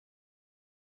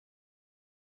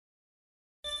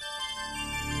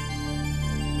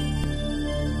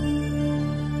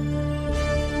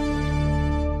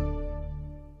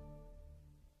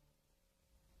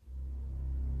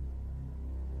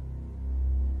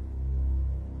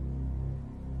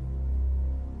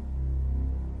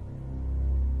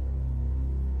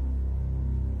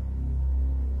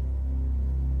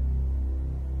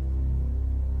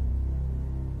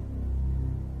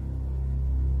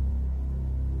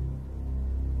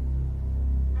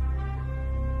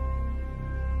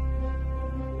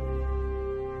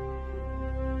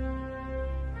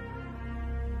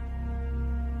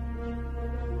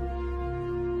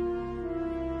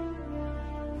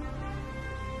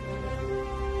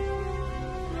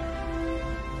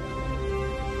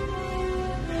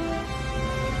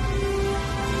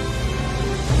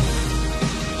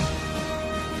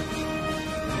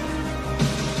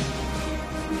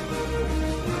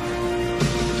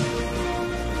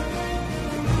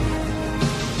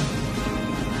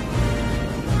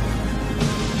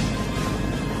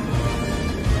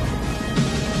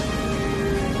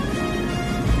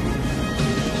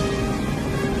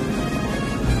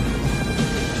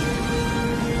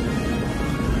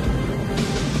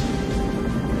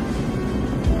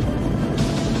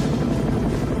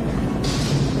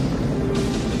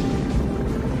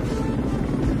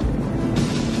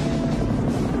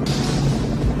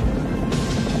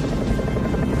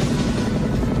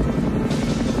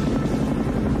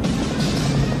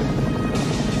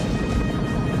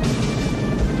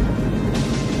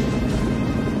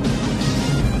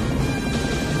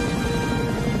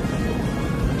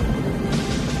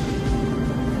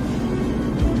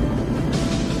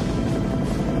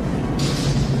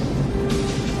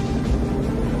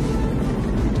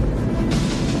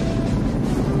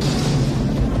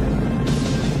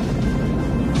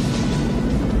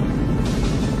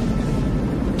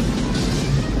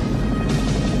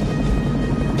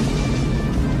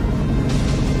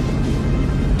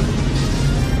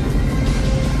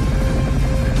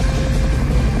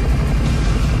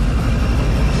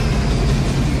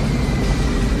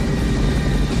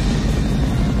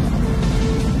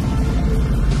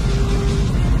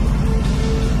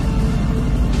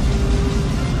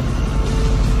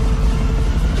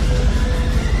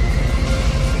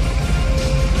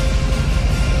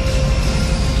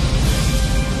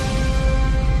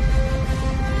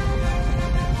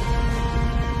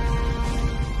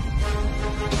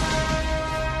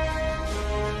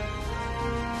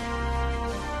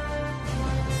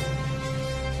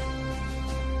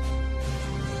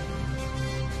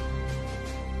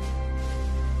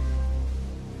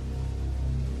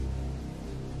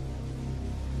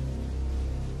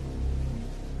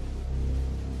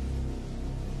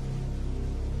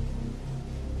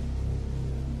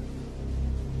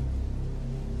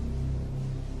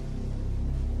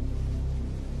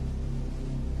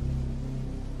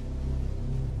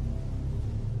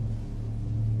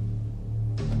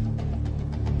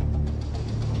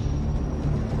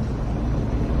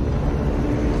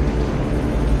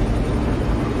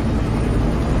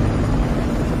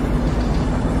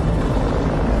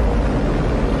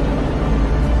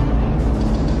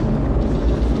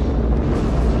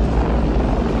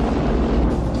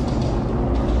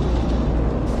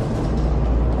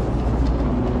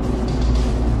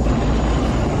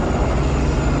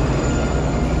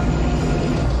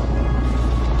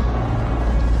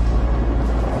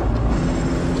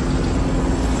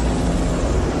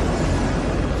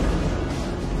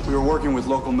We were working with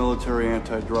local military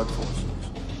anti-drug forces.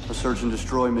 A search and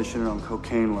destroy mission on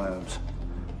cocaine labs.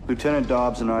 Lieutenant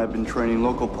Dobbs and I have been training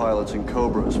local pilots in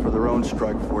Cobras for their own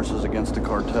strike forces against the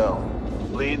cartel.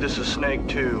 Lead, this is Snake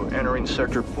 2, entering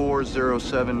Sector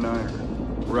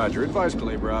 4079. Roger. Advise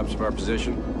Calibre Ops of our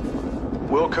position.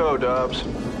 Wilco, Dobbs.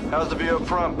 How's the view up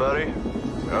front, buddy?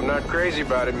 I'm not crazy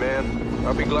about it, man.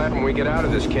 I'll be glad when we get out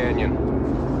of this canyon.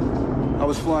 I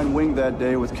was flying wing that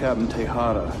day with Captain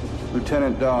Tejada.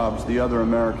 Lieutenant Dobbs, the other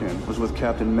American, was with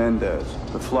Captain Mendez,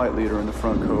 the flight leader in the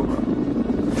front Cobra.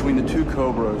 Between the two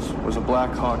Cobras was a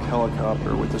Black Hawk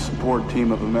helicopter with a support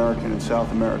team of American and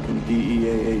South American DEA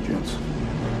agents.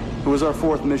 It was our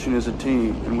fourth mission as a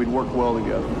team, and we'd worked well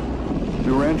together.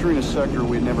 We were entering a sector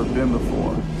we'd never been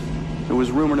before. It was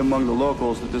rumored among the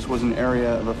locals that this was an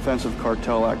area of offensive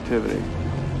cartel activity,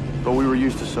 but we were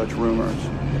used to such rumors.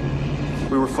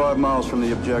 We were 5 miles from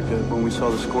the objective when we saw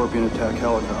the Scorpion attack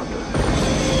helicopter.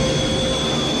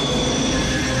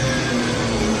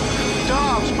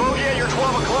 Dobbs, bogey at your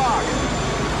 12 o'clock.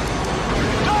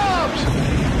 Dobbs!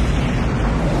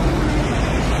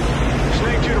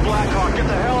 Snake 2 to Black Hawk, get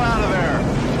the hell out of there.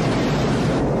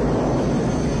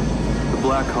 The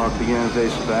Black Hawk began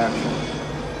evasive action,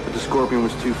 but the Scorpion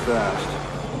was too fast,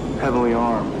 heavily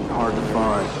armed and hard to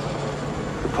find.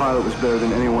 The pilot was better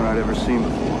than anyone I'd ever seen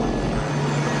before.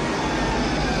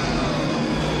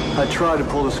 I tried to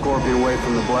pull the Scorpion away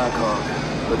from the Black Hawk,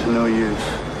 but to no use.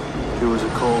 It was a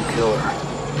cold killer.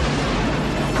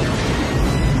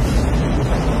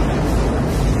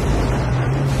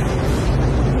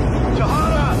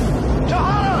 Tejada!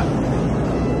 Tejada!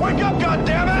 Wake up,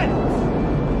 goddammit!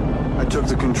 I took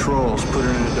the controls, put it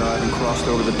in a dive, and crossed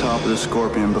over the top of the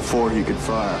Scorpion before he could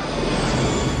fire.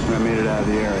 And I made it out of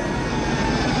the area.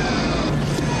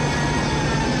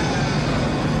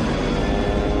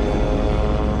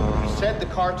 Said the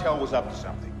cartel was up to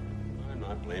something. I'm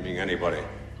not blaming anybody.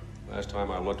 Last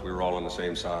time I looked, we were all on the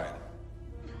same side.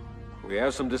 We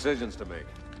have some decisions to make.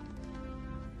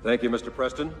 Thank you, Mr.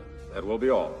 Preston. That will be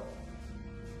all.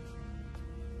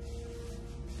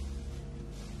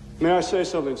 May I say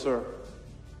something, sir?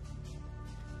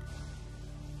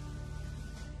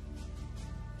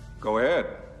 Go ahead.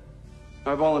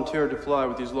 I volunteered to fly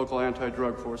with these local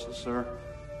anti-drug forces, sir.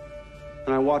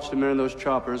 And I watched the men in those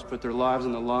choppers put their lives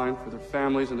on the line for their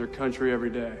families and their country every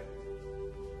day.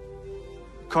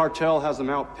 The cartel has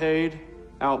them outpaid,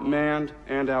 outmanned,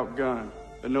 and outgunned.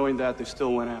 But knowing that, they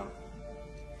still went out.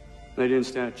 They didn't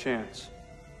stand a chance.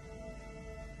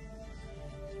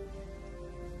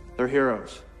 They're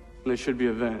heroes, and they should be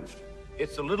avenged.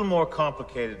 It's a little more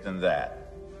complicated than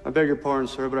that. I beg your pardon,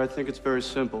 sir, but I think it's very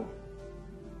simple.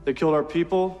 They killed our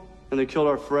people, and they killed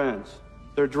our friends.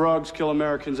 Their drugs kill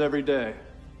Americans every day.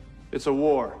 It's a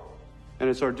war, and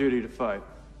it's our duty to fight.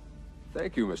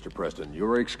 Thank you, Mr. Preston. You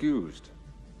are excused.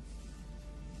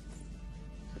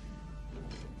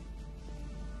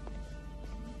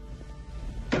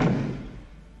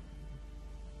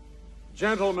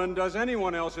 Gentlemen, does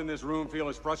anyone else in this room feel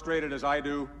as frustrated as I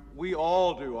do? We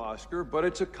all do, Oscar, but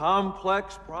it's a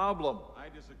complex problem. I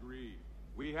disagree.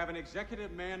 We have an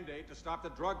executive mandate to stop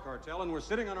the drug cartel, and we're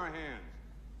sitting on our hands.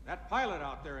 That pilot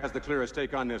out there has the clearest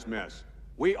take on this mess.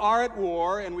 We are at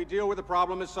war, and we deal with the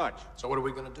problem as such. So what are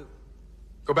we going to do?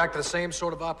 Go back to the same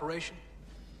sort of operation?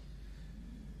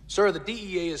 Sir, the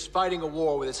DEA is fighting a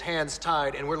war with its hands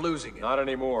tied, and we're losing it. Not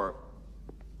anymore.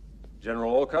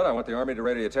 General Olcott, I want the Army to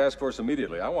ready a task force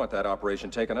immediately. I want that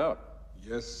operation taken out.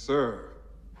 Yes, sir.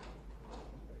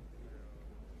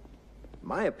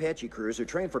 My Apache crews are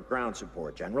trained for ground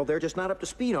support, General. They're just not up to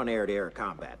speed on air-to-air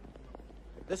combat.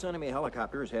 If this enemy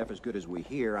helicopter is half as good as we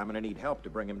hear, I'm gonna need help to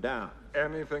bring him down.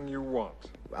 Anything you want.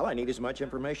 Well, I need as much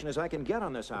information as I can get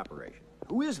on this operation.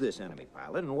 Who is this enemy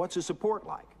pilot, and what's his support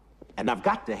like? And I've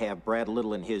got to have Brad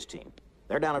Little and his team.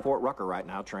 They're down at Fort Rucker right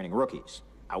now training rookies.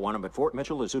 I want them at Fort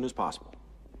Mitchell as soon as possible.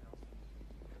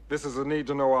 This is a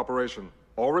need-to-know operation.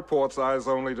 All reports eyes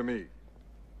only to me.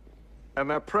 And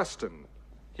that Preston,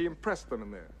 he impressed them in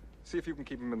there. See if you can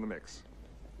keep him in the mix.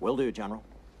 Will do, General.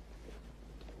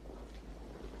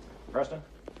 Preston?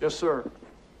 Yes, sir.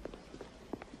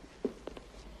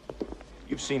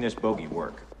 You've seen this bogey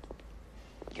work.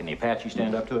 Can the Apache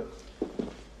stand up to it?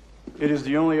 It is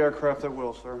the only aircraft that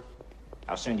will, sir.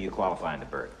 How soon do you qualify in the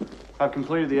bird? I've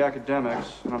completed the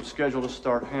academics, and I'm scheduled to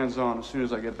start hands-on as soon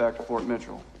as I get back to Fort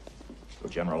Mitchell. Well,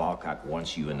 General Alcott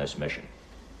wants you in this mission.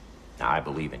 Now, I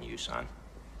believe in you, son.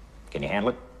 Can you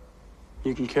handle it?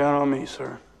 You can count on me,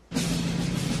 sir.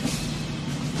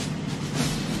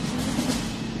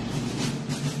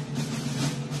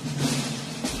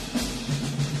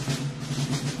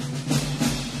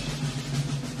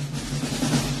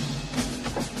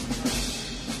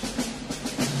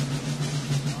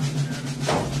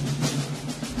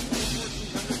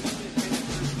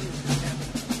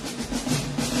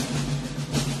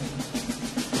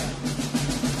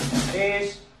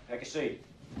 seat.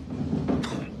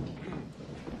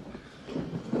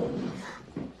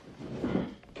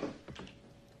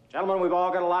 Gentlemen, we've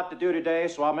all got a lot to do today,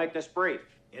 so I'll make this brief.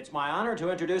 It's my honor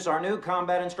to introduce our new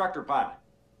combat instructor pilot,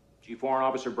 Chief Warrant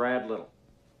Officer Brad Little.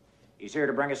 He's here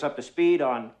to bring us up to speed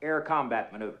on air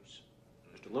combat maneuvers.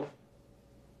 Mr. Little?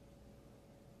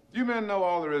 You men know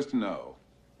all there is to know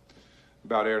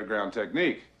about air-to-ground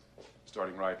technique.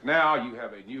 Starting right now, you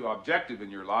have a new objective in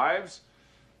your lives,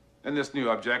 and this new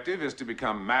objective is to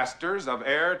become masters of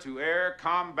air-to-air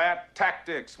combat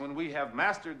tactics. When we have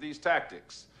mastered these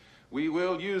tactics, we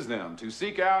will use them to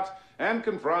seek out and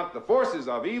confront the forces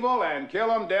of evil and kill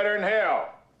them deader in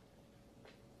hell.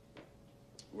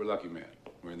 We're lucky men.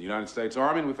 We're in the United States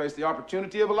Army, and we face the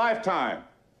opportunity of a lifetime.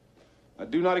 I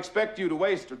do not expect you to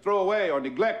waste or throw away or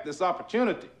neglect this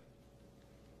opportunity.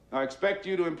 I expect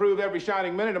you to improve every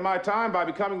shining minute of my time by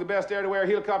becoming the best air-to-air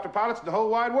helicopter pilots in the whole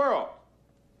wide world.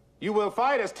 You will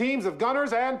fight as teams of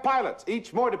gunners and pilots,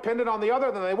 each more dependent on the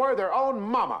other than they were their own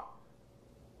mama.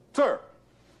 Sir.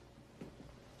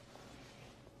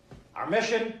 Our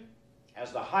mission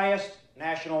has the highest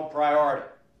national priority.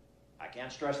 I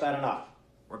can't stress that enough.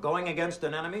 We're going against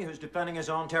an enemy who's defending his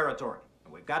own territory,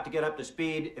 and we've got to get up to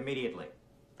speed immediately.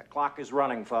 The clock is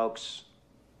running, folks,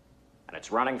 and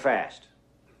it's running fast.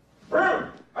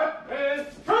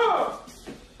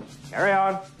 Carry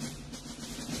on.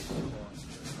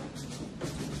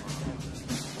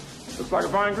 Looks like a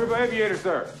fine group of aviators,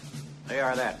 sir. They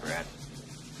are that, Brad.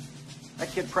 That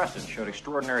kid Preston showed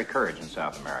extraordinary courage in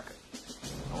South America.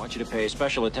 I want you to pay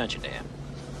special attention to him.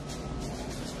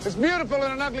 It's beautiful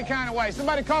in an ugly kind of way.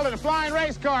 Somebody called it a flying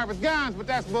race car with guns, but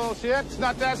that's bullshit. It's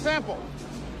not that simple.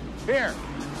 Here.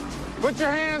 Put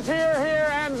your hands here, here,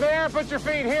 and there. Put your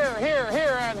feet here, here,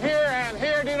 here, and here, and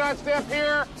here. Do not step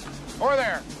here or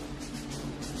there.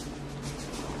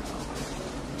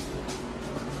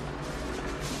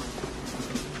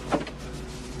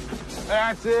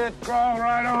 That's it. Crawl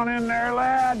right on in there,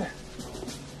 lad.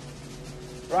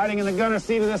 Riding in the gunner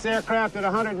seat of this aircraft at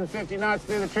 150 knots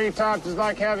through the treetops is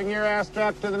like having your ass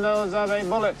strapped to the nose of a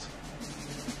bullet.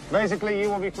 Basically, you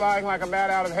will be flying like a bat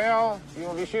out of hell. You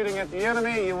will be shooting at the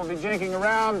enemy. You will be jinking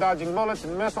around, dodging bullets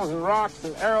and missiles and rocks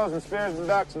and arrows and spears and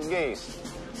ducks and geese.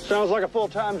 Sounds like a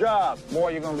full-time job.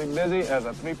 Boy, you're going to be busy as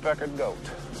a three-peckered goat.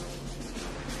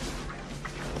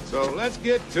 So let's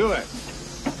get to it.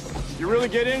 You really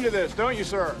get into this, don't you,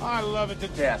 sir? I love it to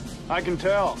death. I can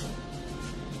tell.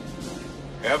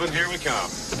 Evan, here we come.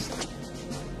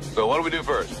 So what do we do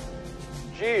first?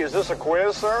 Gee, is this a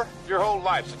quiz, sir? Your whole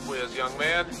life's a quiz, young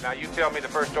man. Now you tell me the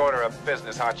first order of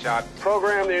business, hotshot.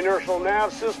 Program the inertial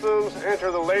nav systems,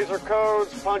 enter the laser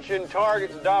codes, punch in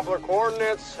target and Doppler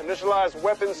coordinates, initialize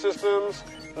weapon systems,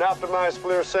 and optimize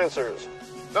FLIR sensors.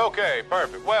 Okay,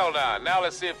 perfect. Well done. Now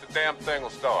let's see if the damn thing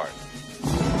will start.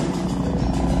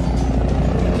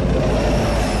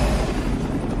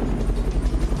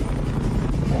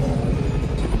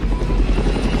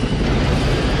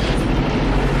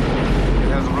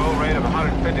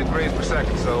 Degrees per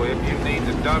second, so if you need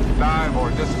to duck, dive,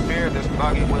 or disappear, this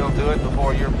buggy will do it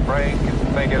before your brain can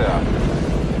think it up.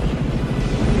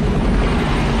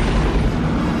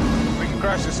 We can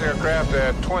crash this aircraft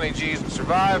at 20 G's and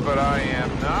survive, but I am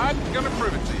not gonna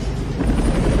prove it to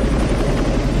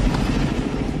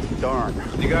you. Darn.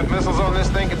 You got missiles on this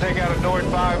thing, can take out a door at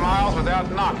 5 miles without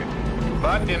knocking.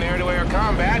 But in air-to-air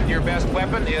combat, your best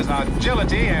weapon is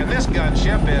agility, and this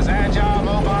gunship is agile,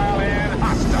 mobile, and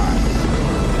hostile.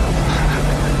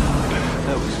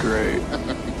 That was great.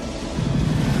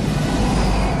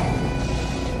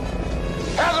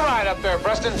 How's the ride up there,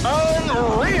 Preston?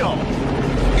 Unreal!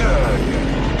 Good.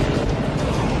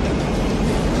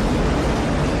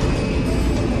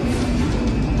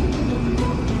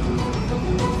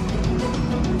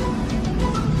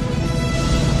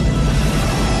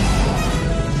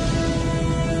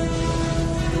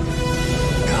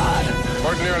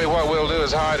 Ordinarily, what we'll do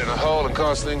is hide in a hole and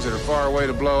cause things that are far away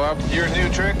to blow up. Your new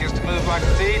trick is to move like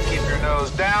a thief, keep your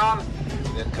nose down,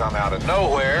 then come out of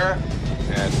nowhere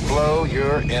and blow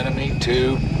your enemy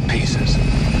to pieces.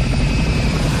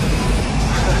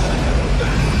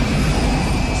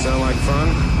 Sound like fun?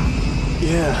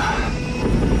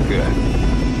 Yeah. Good.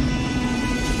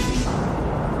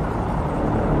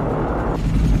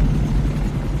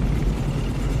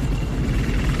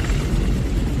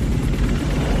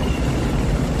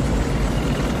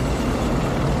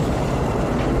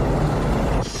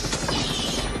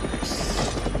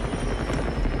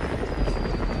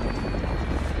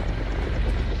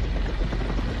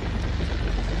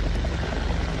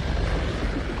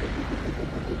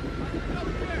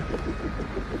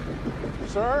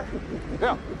 Sir?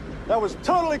 Yeah. That was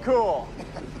totally cool.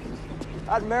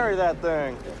 I'd marry that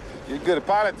thing. You're good at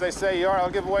pilots, they say you are. I'll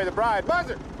give away the bride.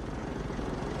 Buzzer!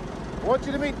 I want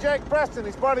you to meet Jake Preston.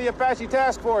 He's part of the Apache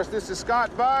Task Force. This is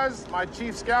Scott Buzz, my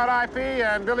chief scout IP,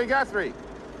 and Billy Guthrie,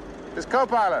 his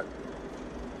co-pilot.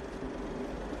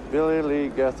 Billy Lee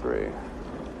Guthrie.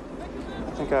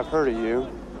 I think I've heard of you.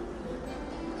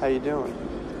 How you doing?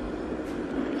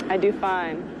 I do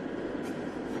fine.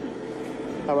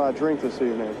 How about a drink this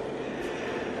evening?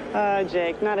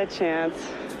 Jake, not a chance.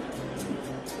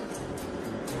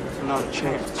 Not a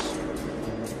chance.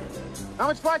 How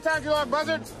much flight time did you log,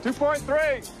 Buzzard?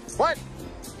 2.3. What?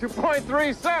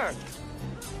 2.3, sir.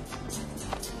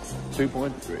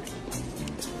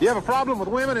 2.3. You have a problem with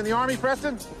women in the Army,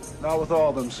 Preston? Not with all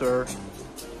of them, sir.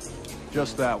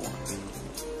 Just that one.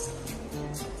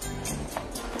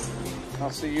 I'll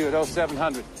see you at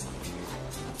 0700.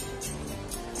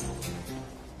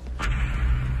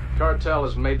 Cartel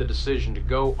has made the decision to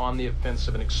go on the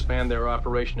offensive and expand their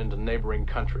operation into neighboring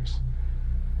countries.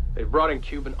 They've brought in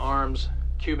Cuban arms,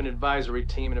 Cuban advisory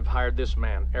team, and have hired this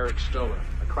man, Eric Stoller,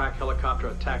 a crack helicopter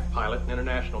attack pilot and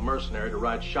international mercenary, to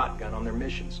ride shotgun on their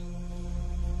missions.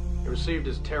 He received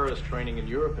his terrorist training in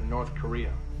Europe and North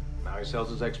Korea. Now he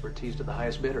sells his expertise to the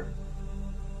highest bidder.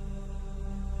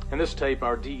 In this tape,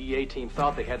 our DEA team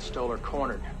thought they had Stoller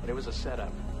cornered, but it was a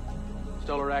setup.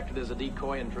 Stoller acted as a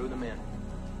decoy and drew them in.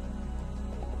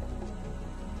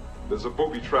 There's a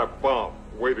booby trap bomb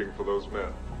waiting for those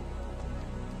men.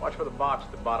 Watch for the box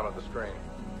at the bottom of the screen.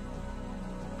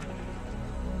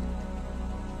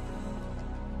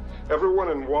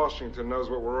 Everyone in Washington knows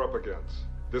what we're up against.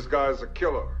 This guy's a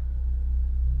killer.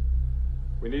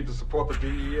 We need to support the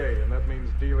DEA, and that means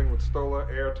dealing with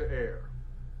Stoller air to air.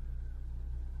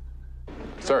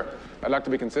 Sir, I'd like to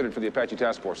be considered for the Apache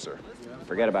Task Force, sir.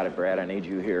 Forget about it, Brad. I need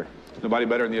you here. Nobody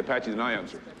better in the Apache than I am,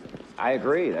 sir. I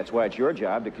agree. That's why it's your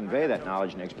job to convey that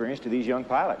knowledge and experience to these young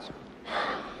pilots.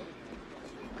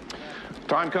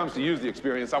 Time comes to use the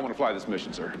experience. I want to fly this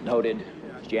mission, sir. Noted.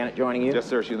 Is Janet joining you? Yes,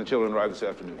 sir. She and the children arrive this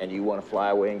afternoon. And you want to fly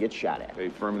away and get shot at?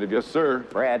 Affirmative, yes, sir.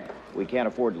 Brad, we can't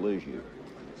afford to lose you.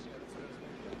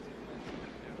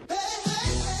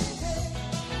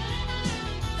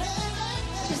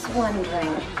 Just one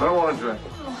drink. I don't want to drink.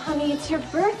 Oh, honey, it's your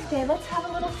birthday. Let's have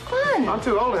a little fun. I'm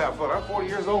too old to have fun. I'm 40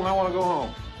 years old and I want to go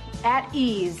home. At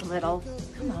ease, little.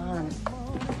 Come on.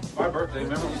 My birthday,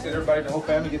 remember we said everybody in the whole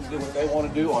family gets to do what they want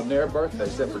to do on their birthday,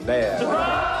 except for Dad.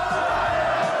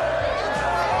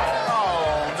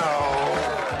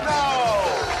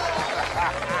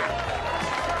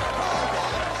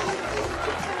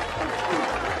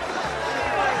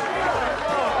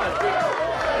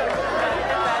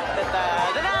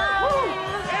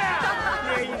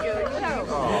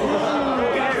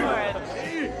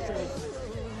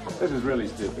 This is really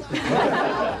stupid.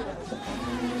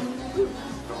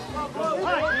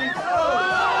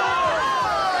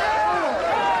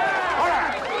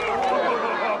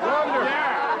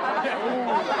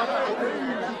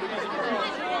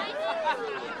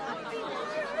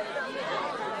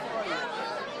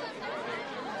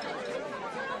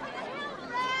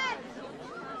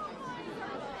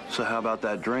 So how about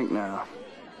that drink now?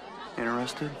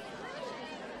 Interested?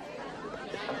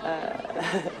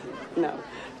 No,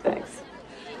 thanks.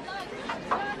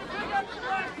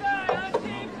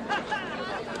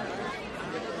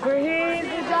 For he's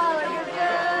a dollar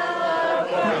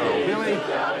Billy.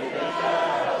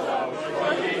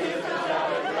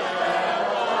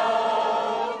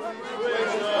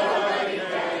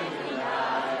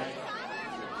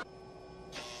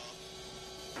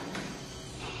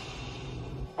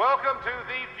 Welcome to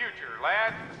the future,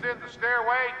 lads. Descend the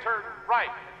stairway, turn right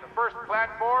at the first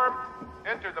platform,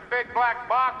 enter the big black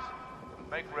box, and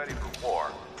make ready for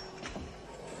war.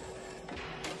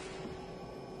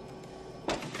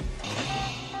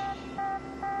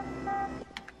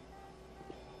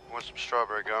 Want some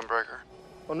strawberry gunbreaker?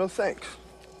 Oh, no thanks.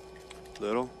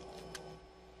 Little?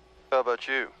 How about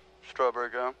you? Strawberry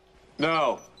gum?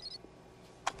 No.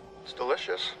 It's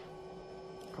delicious.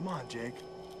 Come on, Jake.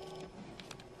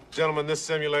 Gentlemen, this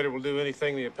simulator will do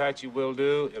anything the Apache will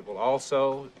do. It will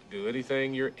also do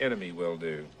anything your enemy will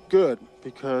do. Good,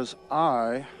 because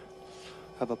I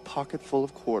have a pocket full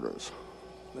of quarters.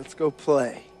 Let's go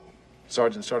play.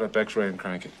 Sergeant, start up X-ray and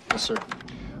crank it. Yes, sir.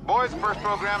 Boys, the first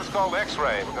program is called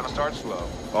X-Ray. We're going to start slow.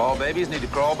 All babies need to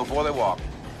crawl before they walk.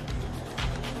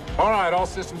 All right, all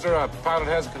systems are up. The pilot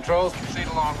has the controls. Proceed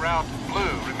along route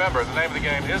blue. Remember, the name of the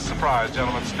game is surprise,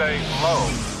 gentlemen. Stay low.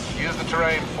 Use the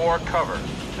terrain for cover.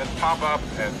 Then pop up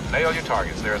and nail your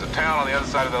targets. There's a town on the other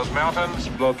side of those mountains.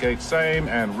 Locate same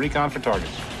and recon for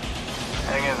targets.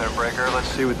 Hang in there, Breaker. Let's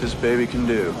see what this baby can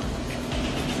do.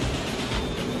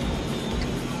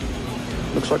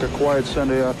 Looks like a quiet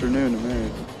Sunday afternoon to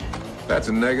me. That's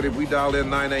a negative. We dialed in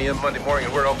 9 a.m. Monday morning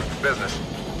and we're open for business.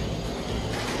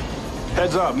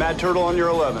 Heads up, Mad Turtle on your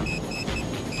 11.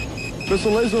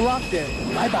 Missile laser locked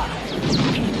in. Bye-bye.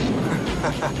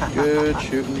 Good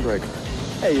shooting breaker.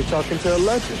 Hey, you're talking to a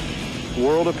legend.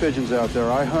 World of pigeons out there.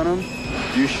 I hunt them,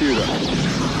 you shoot them.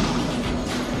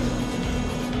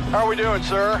 How are we doing,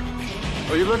 sir?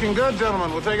 Well, you're looking good,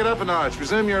 gentlemen. We'll take it up a notch.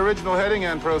 Resume your original heading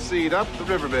and proceed up the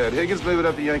riverbed. Higgins, move it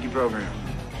up the Yankee program.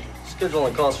 Schedule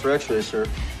and calls for X-ray, sir.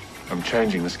 I'm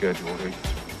changing the schedule, Higgins.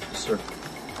 Yes, sir.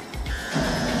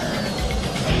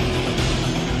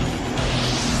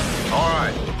 All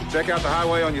right. Check out the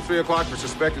highway on your 3 o'clock for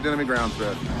suspected enemy ground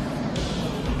threat.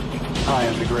 I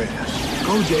am the greatest.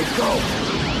 Go, Jake, go.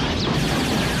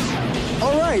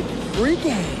 All right, free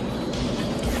game.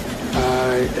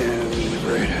 I am the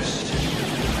greatest.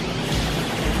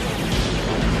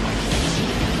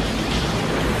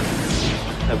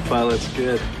 That pilot's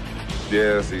good.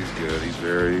 Yes, he's good. He's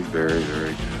very, very,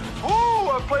 very good. Ooh,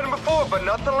 I've played him before, but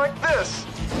nothing like this.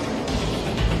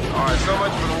 All right, so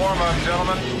much for the warm-up,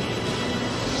 gentlemen.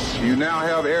 You now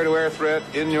have air-to-air threat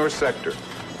in your sector.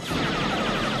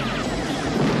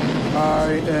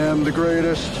 I am the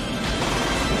greatest.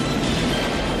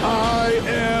 I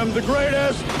am the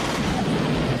greatest.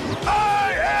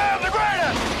 I am the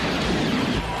greatest.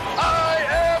 I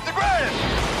am the greatest.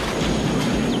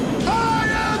 I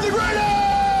am the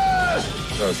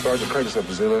greatest. Sergeant Curtis up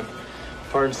to Zulu.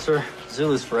 Pardon, sir.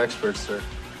 Zulu's for experts, sir.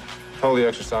 Hold the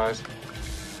exercise.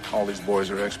 All these boys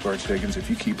are experts, Higgins. If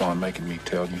you keep on making me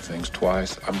tell you things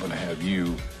twice, I'm going to have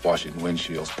you washing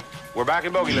windshields. We're back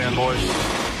in Bogey Land, boys.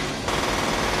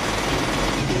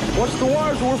 Watch the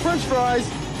wires, we're French fries.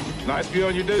 Nice view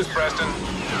on your deuce, Preston.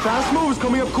 Fast moves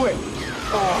coming up quick.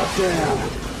 Oh, damn.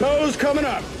 Nose coming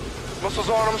up. Missiles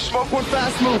on them, smoke one.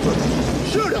 Fast mover.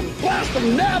 Shoot him, blast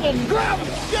him, nab him, grab him,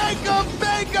 shake him,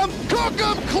 bake him, cook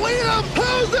him, clean him,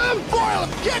 hose him, boil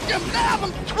him, kick him, nab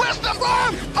him, twist him, throw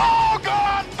him. All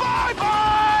gone,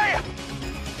 bye-bye!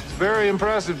 Very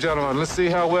impressive, gentlemen. Let's see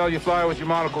how well you fly with your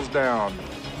monocles down.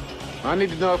 I need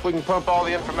to know if we can pump all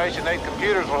the information 8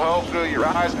 computers will hold through your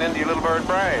eyes and into your little bird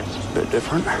brains. It's a bit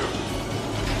different.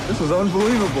 This is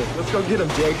unbelievable. Let's go get him,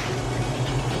 Jake.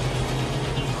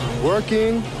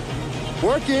 Working.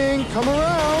 Working. Come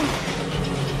around.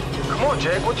 Come on,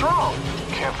 Jake, what's wrong?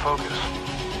 Can't focus.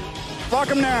 Lock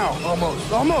him now.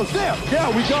 Almost. Almost. There. Yeah,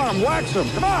 we got him. Wax him.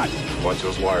 Come on. Watch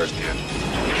those wires, kid.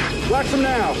 Wax him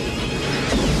now.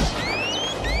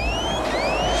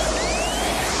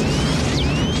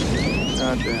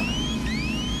 God damn it.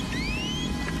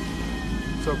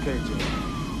 It's okay, Jake.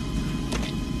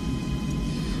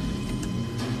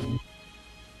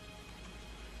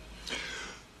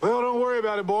 Well, don't worry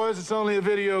about it, boys. It's only a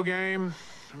video game.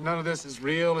 None of this is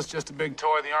real. It's just a big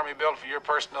toy the Army built for your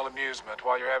personal amusement.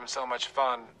 While you're having so much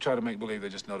fun, try to make believe they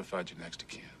just notified your next of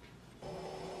kin.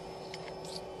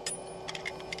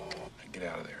 Get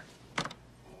out of there. I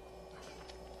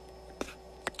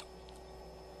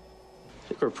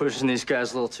think we're pushing these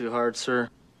guys a little too hard, sir.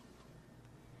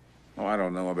 Oh, I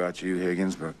don't know about you,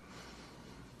 Higgins, but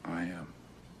I am.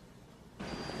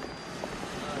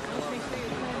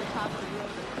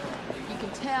 You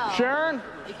can tell. Sharon?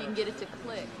 If you can get it to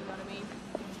click, you know what I mean?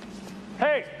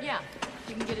 Hey, Yeah,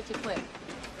 you can get it to click.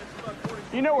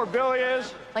 you know where Billy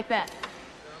is? Like that.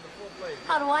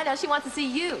 How do I know? She wants to see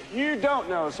you. You don't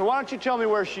know, so why don't you tell me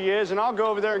where she is, and I'll go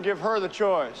over there and give her the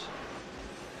choice.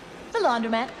 The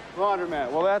laundromat.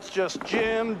 Laundromat. Well, that's just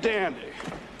Jim Dandy.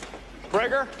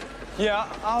 Breaker?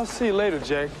 Yeah, I'll see you later,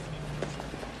 Jake.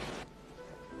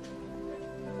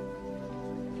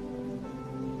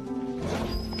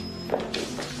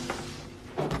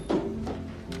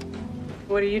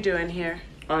 What are you doing here?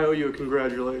 I owe you a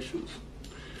congratulations.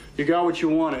 You got what you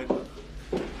wanted.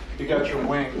 You got your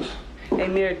wings. A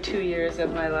mere 2 years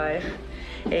of my life.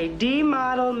 A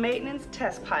D-model maintenance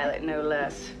test pilot, no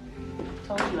less.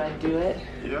 Told you I'd do it.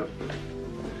 Yep.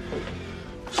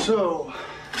 So,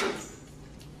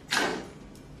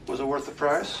 was it worth the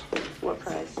price? What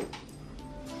price?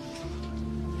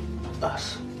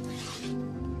 Us.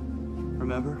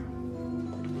 Remember?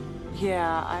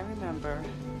 Yeah, I remember.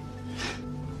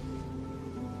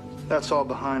 That's all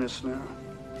behind us now.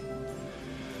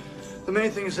 The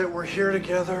main thing is that we're here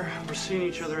together, we're seeing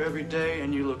each other every day,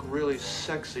 and you look really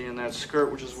sexy in that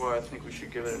skirt, which is why I think we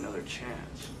should give it another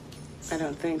chance. I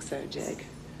don't think so, Jake.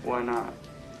 Why not?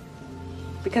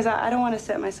 Because I don't want to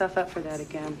set myself up for that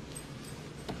again.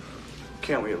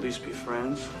 Can't we at least be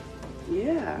friends?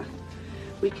 Yeah.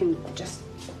 We can just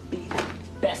be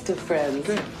best of friends.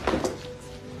 Good.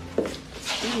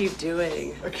 What are you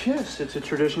doing? A kiss. It's a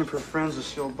tradition for friends to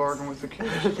seal a bargain with a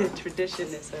kiss. The tradition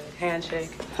is a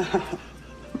handshake.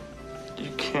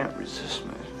 You can't resist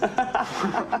me.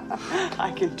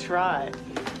 I can try.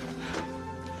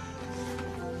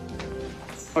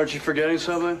 Aren't you forgetting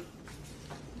something?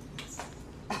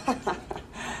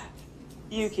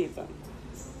 You keep them.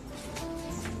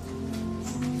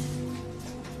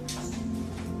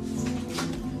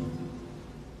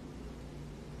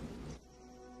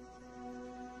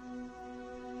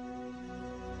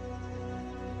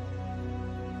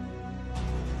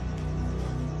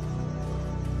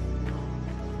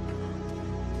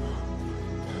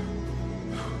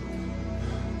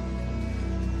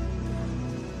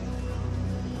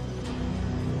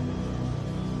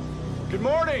 Good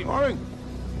morning. Morning.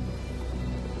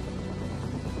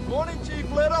 Morning, Chief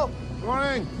Little.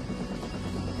 Morning.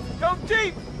 Go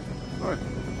Chief! Morning.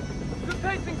 Good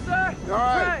pacing, sir. All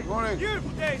right. Great. Morning.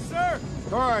 Beautiful day, sir.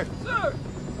 All right. Sir.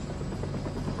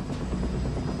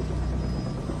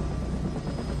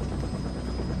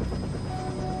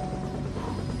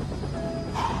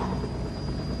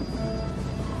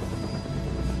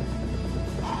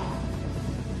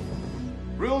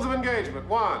 Rules of engagement.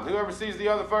 1, whoever sees the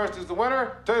other first is the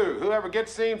winner. 2, whoever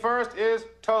gets seen first is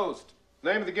toast.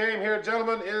 Name of the game here,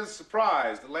 gentlemen, is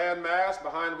surprise. The landmass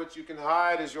behind which you can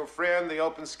hide is your friend. The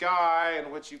open sky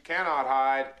in which you cannot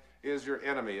hide is your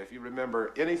enemy. If you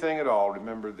remember anything at all,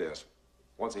 remember this.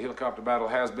 Once a helicopter battle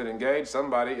has been engaged,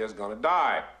 somebody is going to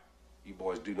die. You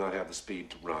boys do not have the speed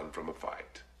to run from a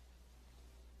fight.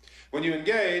 When you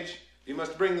engage, you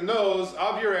must bring the nose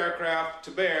of your aircraft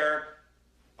to bear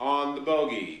on the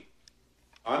bogey.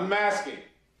 Unmasking,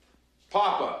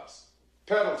 pop-ups,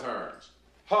 pedal turns,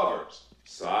 hovers,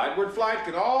 sideward flight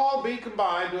can all be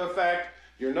combined to affect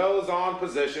your nose on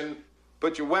position.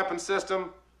 Put your weapon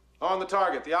system on the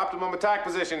target. The optimum attack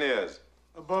position is?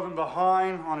 Above and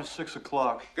behind on a 6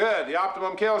 o'clock. Good. The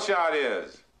optimum kill shot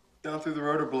is? Down through the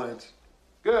rotor blades.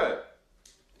 Good.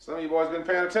 Some of you boys been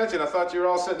paying attention. I thought you were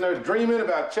all sitting there dreaming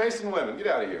about chasing women. Get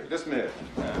out of here. Dismiss.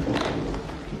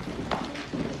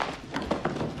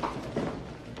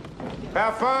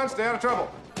 Have fun, stay out of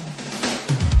trouble.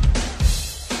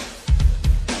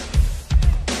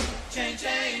 Change,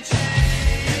 change,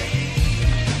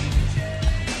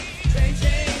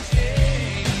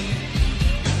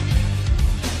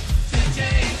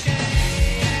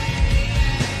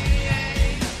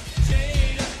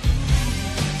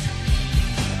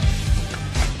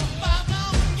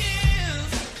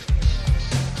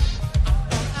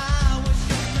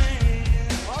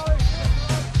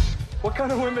 What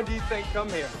kind of women do you think come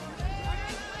here?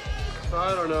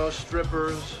 I don't know,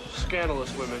 strippers,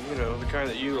 scandalous women, you know, the kind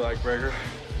that you like, Breger.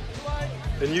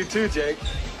 And you too, Jake.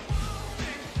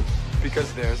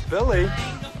 Because there's Billy.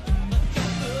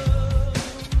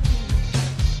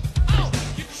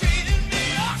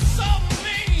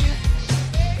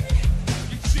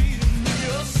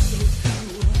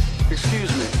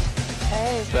 Excuse me.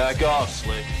 Hey. Back off,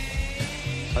 Slick.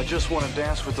 I just want to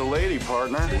dance with the lady,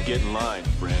 partner. Well, get in line,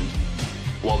 friend.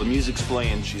 While the music's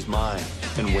playing, she's mine.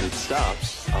 And when it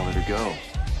stops, I'll let her go.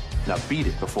 Now beat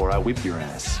it before I whip your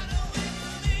ass.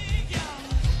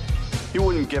 You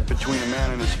wouldn't get between a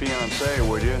man and his fiancée,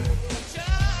 would you?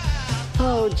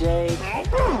 Oh, Jake.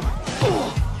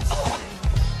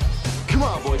 Come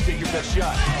on, boy, take your best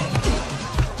shot.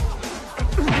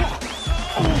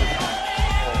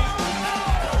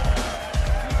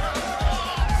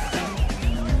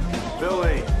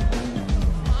 Billy.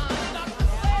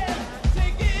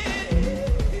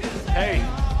 Hey.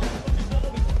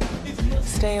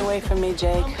 Stay away from me,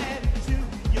 Jake.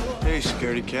 Hey,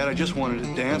 scaredy cat, I just wanted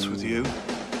to dance with you.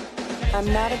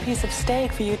 I'm not a piece of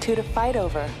steak for you two to fight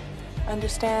over.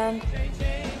 Understand?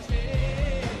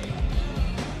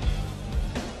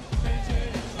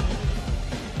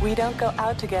 We don't go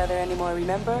out together anymore,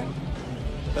 remember?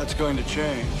 That's going to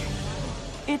change.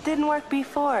 It didn't work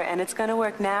before, and it's gonna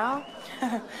work now?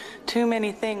 Too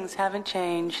many things haven't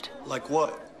changed. Like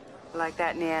what? Like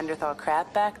that Neanderthal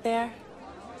crap back there?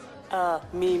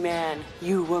 Me man,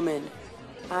 you woman.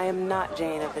 I am not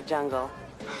Jane of the Jungle.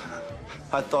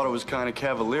 I thought it was kind of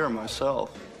cavalier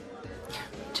myself.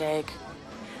 Jake,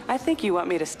 I think you want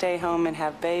me to stay home and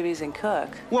have babies and cook.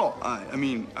 Well, I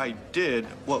mean, I did.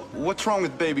 Well, what's wrong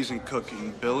with babies and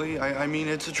cooking, Billy? I mean,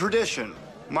 it's a tradition.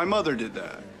 My mother did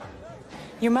that.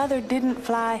 Your mother didn't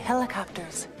fly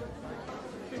helicopters.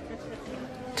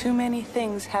 Too many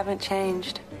things haven't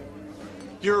changed.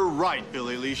 You're right,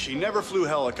 Billy Lee. She never flew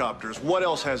helicopters. What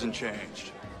else hasn't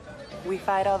changed? We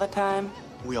fight all the time.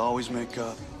 We always make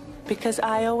up. Because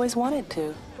I always wanted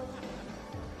to.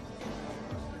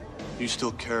 You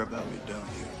still care about me, don't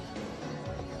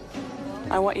you?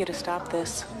 I want you to stop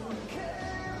this.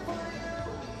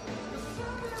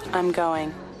 I'm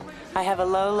going. I have a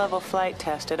low-level flight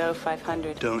test at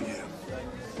 0500. Don't you?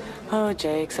 Oh,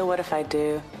 Jake, so what if I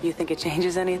do? You think it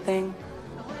changes anything?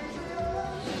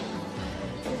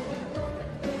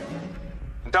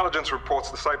 Intelligence reports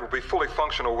the site will be fully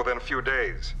functional within a few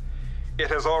days. It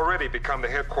has already become the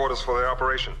headquarters for the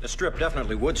operation. The Strip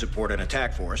definitely would support an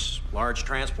attack force, large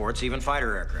transports, even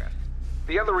fighter aircraft.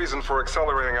 The other reason for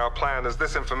accelerating our plan is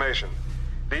this information.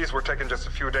 These were taken just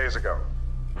a few days ago.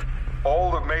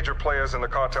 All the major players in the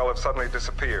cartel have suddenly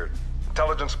disappeared.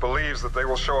 Intelligence believes that they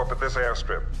will show up at this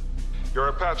airstrip. Your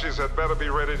Apaches had better be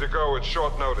ready to go at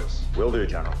short notice. Will do,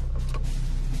 General.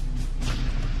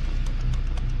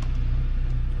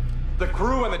 The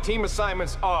crew and the team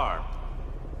assignments are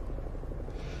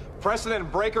Preston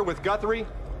and Breaker with Guthrie,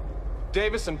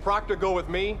 Davis and Proctor go with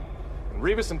me, and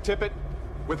Rivas and Tippett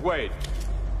with Wade.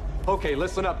 Okay,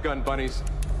 listen up, gun bunnies.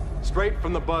 Straight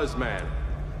from the buzz man.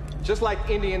 Just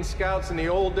like Indian scouts in the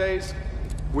old days,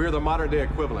 we're the modern-day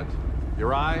equivalent.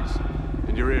 Your eyes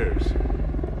and your ears.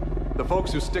 The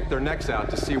folks who stick their necks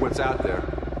out to see what's out there,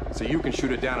 so you can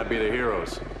shoot it down and be the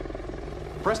heroes.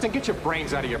 Preston, get your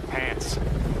brains out of your pants.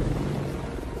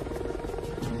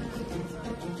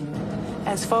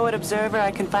 As forward observer,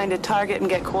 I can find a target and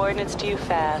get coordinates to you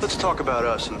fast. Let's talk about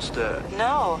us instead.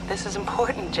 No, this is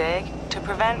important, Jake. To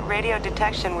prevent radio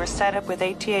detection, we're set up with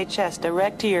ATHS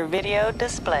direct to your video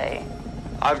display.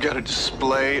 I've got a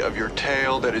display of your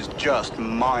tail that is just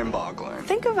mind-boggling.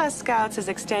 Think of us scouts as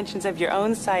extensions of your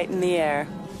own sight in the air.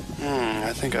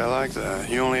 I think I like that.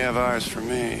 You only have eyes for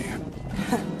me.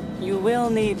 You will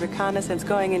need reconnaissance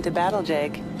going into battle,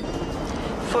 Jake.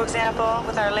 For example,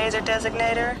 with our laser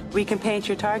designator, we can paint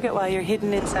your target while you're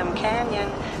hidden in some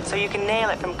canyon, so you can nail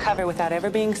it from cover without ever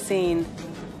being seen.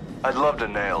 I'd love to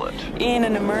nail it. In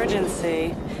an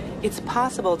emergency, it's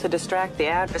possible to distract the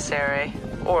adversary,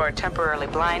 or temporarily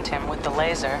blind him with the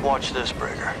laser. Watch this,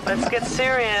 Breaker. Let's get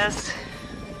serious.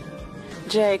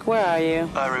 Jake, where are you?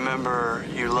 I remember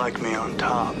you liked me on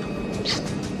top.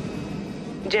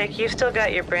 Jake, you've still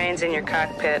got your brains in your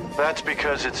cockpit. That's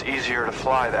because it's easier to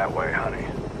fly that way, honey.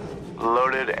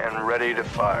 Loaded and ready to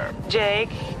fire.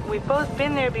 Jake, we've both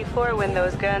been there before when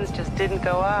those guns just didn't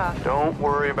go off. Don't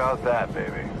worry about that,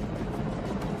 baby.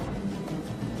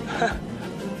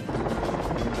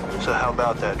 So how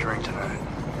about that drink tonight?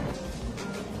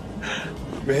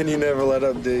 Man, you never let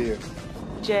up, do you?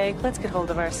 Jake, let's get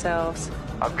hold of ourselves.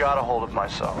 I've got a hold of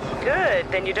myself. Good,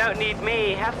 then you don't need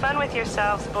me. Have fun with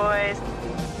yourselves, boys.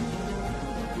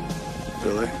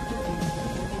 Billy?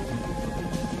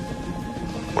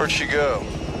 Where'd she go?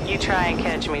 You try and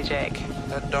catch me, Jake.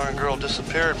 That darn girl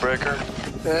disappeared, Breaker.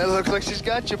 It looks like she's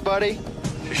got you, buddy.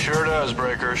 She sure does,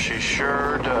 Breaker. She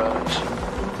sure does.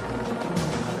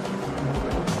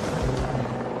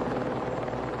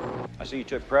 I see you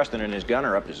took Preston and his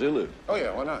gunner up to Zulu. Oh,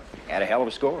 yeah, why not? Had a hell of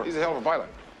a score. He's a hell of a pilot.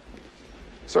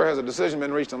 Sir, has a decision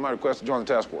been reached on my request to join the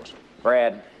task force?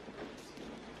 Brad,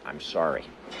 I'm sorry.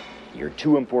 You're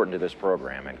too important to this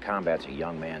program, and combat's a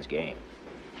young man's game.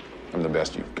 I'm the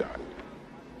best you've got.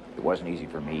 It wasn't easy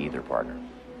for me either, partner.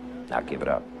 Now give it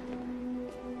up.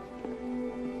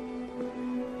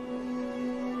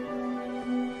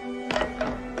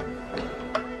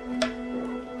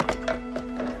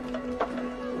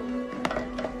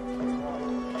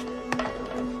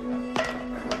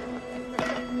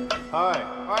 Hi.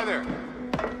 Hi there.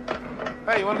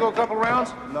 Hey, you want to go a couple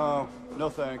rounds? No, no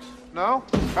thanks. No?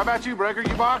 How about you, Breaker?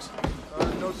 You box?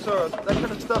 No, sir. That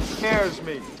kind of stuff scares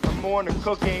me. I'm more into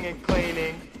cooking and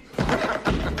cleaning.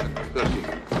 Cooking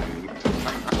and cleaning.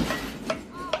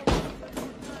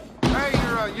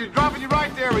 Hey, you're dropping you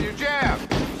right there with your jab.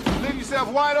 Leave yourself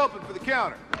wide open for the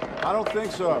counter. I don't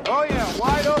think so. Oh, yeah,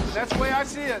 wide open. That's the way I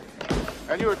see it.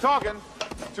 And you were talking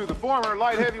to the former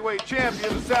light heavyweight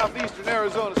champion of Southeastern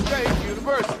Arizona State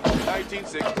University,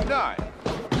 1969.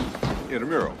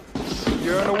 Intramural.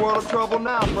 You're in a world of trouble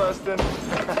now, Preston.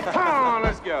 Come on,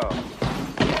 let's go.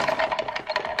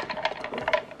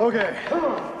 Okay.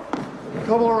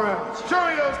 Couple of rounds. Show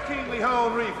me those keenly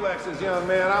honed reflexes, young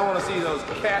man. I want to see those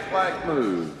cat-like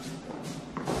moves.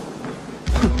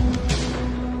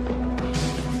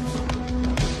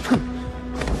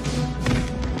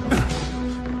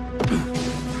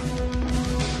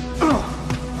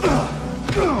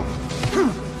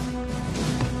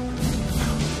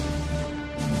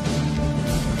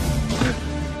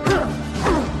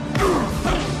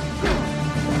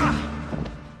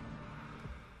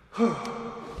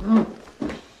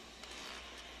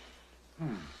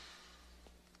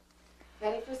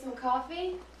 Ready for some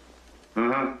coffee?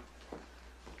 Mm-hmm.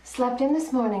 Slept in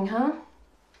this morning, huh?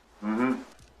 Mm-hmm.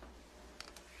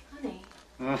 Honey,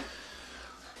 Mm.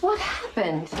 what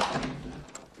happened?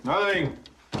 Nothing.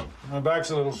 My back's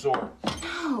a little sore.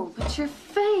 No, but your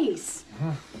face.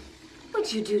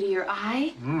 What'd you do to your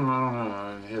eye?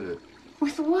 I hit it.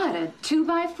 With what, a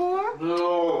 2x4?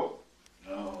 No.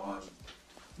 No, I'm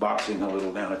boxing a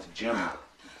little down at the gym.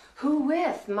 Who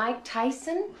with? Mike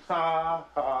Tyson? How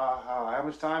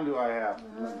much time do I have?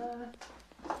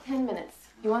 10 minutes.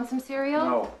 You want some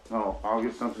cereal? No. I'll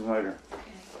get something later.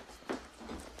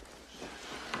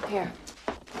 Here.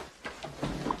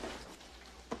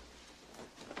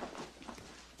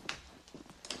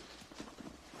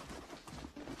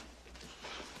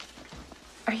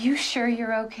 Are you sure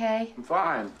you're okay? I'm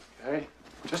fine, okay?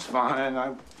 Just fine.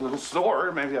 I'm a little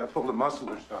sore. Maybe I pulled a muscle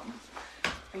or something.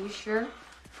 Are you sure?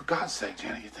 For God's sake,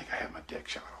 Jenny, you think I have my dick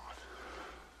shot on?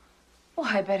 Well,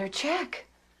 I better check.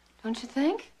 Don't you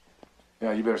think?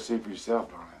 Yeah, you better see for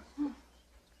yourself, darling.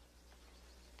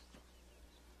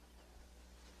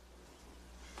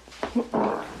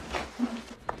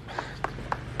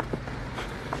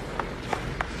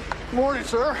 Morning,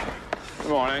 sir. Good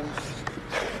morning.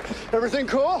 Everything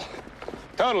cool?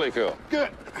 Totally cool. Good.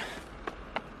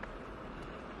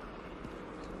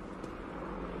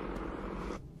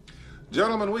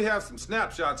 Gentlemen, we have some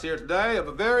snapshots here today of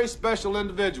a very special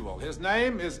individual. His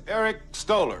name is Eric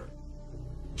Stoller.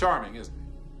 Charming, isn't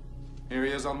he? Here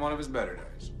he is on one of his better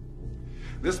days.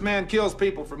 This man kills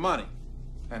people for money,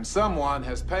 and someone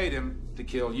has paid him to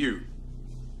kill you.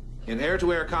 In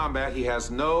air-to-air combat, he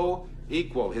has no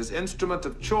equal. His instrument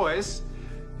of choice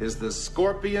is the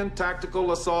Scorpion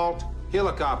Tactical Assault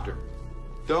Helicopter.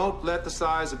 Don't let the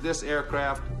size of this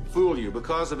aircraft fool you.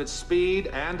 Because of its speed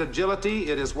and agility,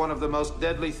 it is one of the most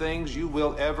deadly things you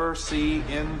will ever see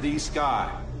in the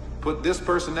sky. Put this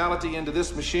personality into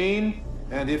this machine,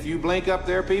 and if you blink up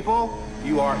there, people,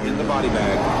 you are in the body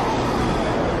bag.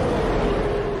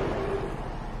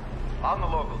 On the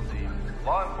local scene,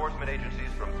 law enforcement agencies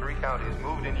from 3 counties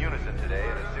moved in unison today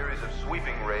in a series of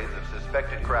sweeping raids of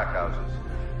suspected crack houses.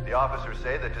 The officers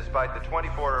say that despite the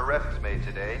 24 arrests made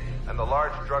today and the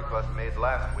large drug bust made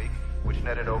last week, which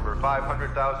netted over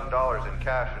 $500,000 in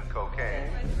cash and cocaine,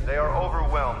 they are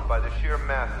overwhelmed by the sheer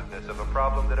massiveness of a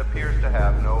problem that appears to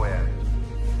have no end.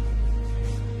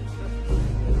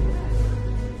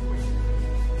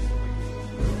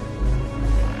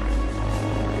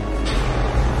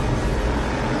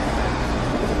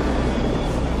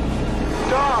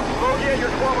 Dobbs, bogey at your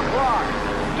 12 o'clock.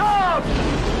 Dobbs!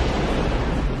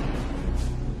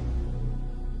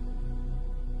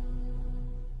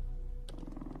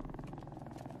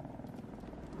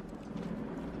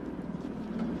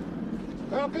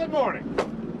 Well, good morning.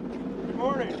 Good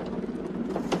morning.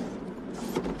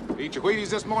 Eat your Wheaties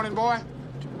this morning, boy?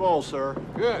 2 bowls, sir.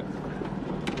 Good.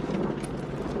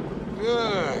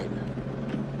 Good.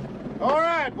 All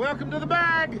right, welcome to the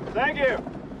bag. Thank you.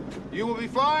 You will be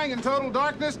flying in total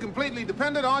darkness, completely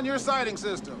dependent on your sighting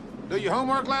system. Do your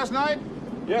homework last night?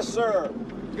 Yes, sir.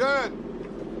 Good.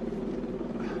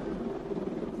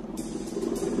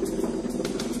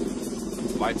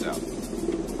 Lights out.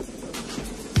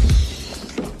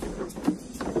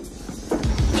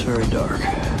 It's very dark.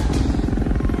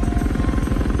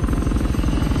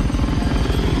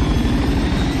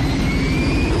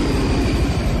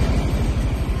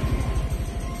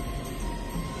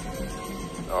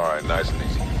 All right, nice and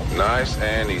easy. Nice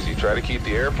and easy. Try to keep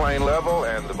the airplane level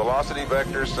and the velocity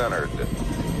vector centered.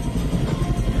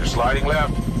 You're sliding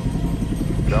left.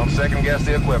 Don't second guess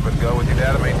the equipment. Go with your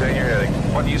data, maintain your heading.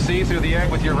 What you see through the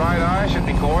egg with your right eye should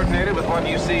be coordinated with what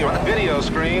you see on a video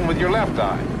screen with your left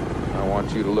eye. I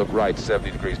want you to look right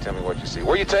 70 degrees. Tell me what you see.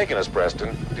 Where are you taking us,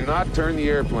 Preston? Do not turn the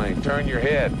airplane. Turn your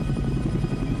head.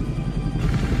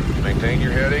 Maintain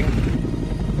your heading.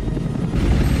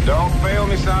 Don't fail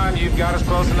me, son. You've got us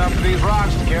close enough to these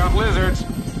rocks to count lizards.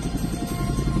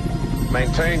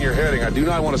 Maintain your heading. I do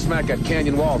not want to smack that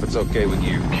canyon wall if it's okay with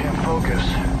you. Can't focus.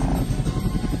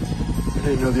 I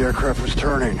didn't know the aircraft was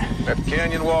turning. That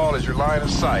canyon wall is your line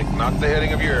of sight, not the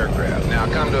heading of your aircraft. Now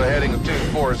come to a heading of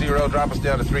 240, drop us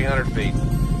down to 300 feet.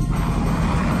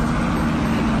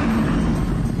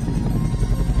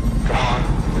 Come on,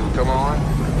 come on.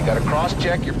 You gotta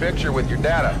cross-check your picture with your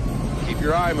data. Keep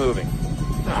your eye moving.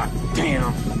 Oh,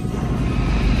 damn.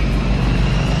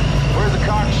 Where's the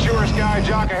cocksure sky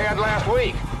jock I had last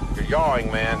week? You're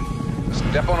yawing, man.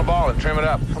 Step on a ball and trim it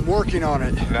up. I'm working on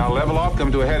it. Now level off,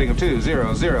 come to a heading of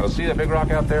 200. See that big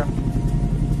rock out there?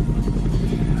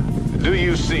 Do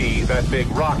you see that big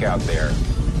rock out there?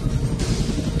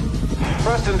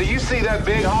 Preston, do you see that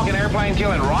big honking airplane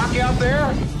killing rock out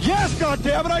there? Yes,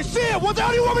 goddammit, I see it! What the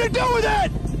hell do you want me to do with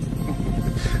it?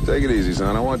 Take it easy,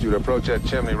 son. I want you to approach that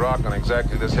chimney rock on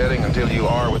exactly this heading until you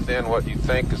are within what you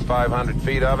think is 500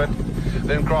 feet of it.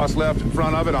 Then cross left in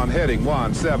front of it on heading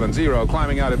 170,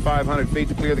 climbing out at 500 feet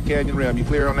to clear the canyon rim. You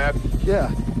clear on that?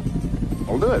 Yeah.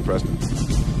 Well, do it, Preston.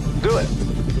 Do it.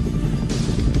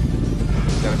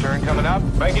 Got a turn coming up?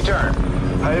 Make your turn.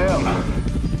 I am.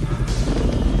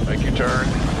 Make your turn.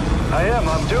 I am.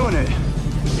 I'm doing it.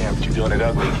 Yeah, but you're doing it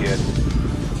ugly, kid.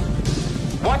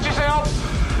 Watch yourself!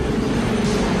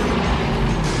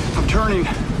 I'm turning.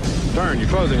 Turn. You're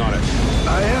closing on it.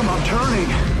 I am. I'm turning.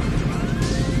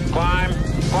 Climb.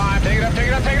 Climb. Take it up. Take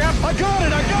it up. Take it up. I got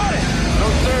it. I got it. No,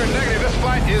 sir. Negative. This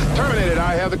flight is terminated.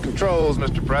 I have the controls,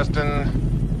 Mr. Preston.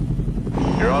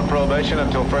 You're on probation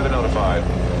until further notified.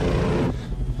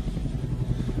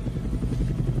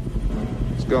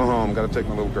 Let's go home. Got to take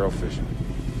my little girl fishing.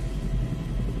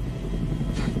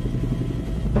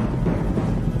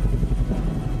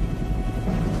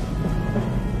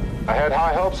 I had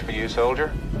high hopes for you,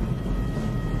 soldier.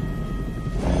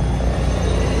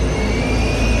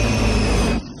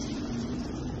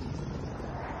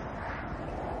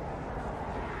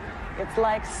 It's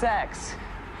like sex.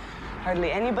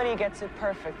 Hardly anybody gets it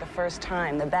perfect the first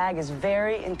time. The bag is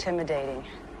very intimidating.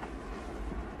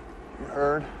 You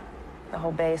heard? The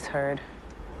whole base heard.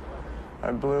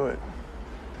 I blew it.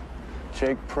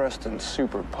 Jake Preston,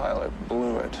 super pilot,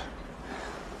 blew it.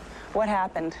 What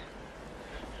happened?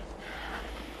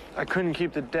 I couldn't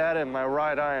keep the data in my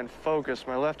right eye in focus.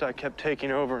 My left eye kept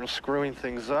taking over and screwing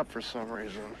things up for some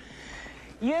reason.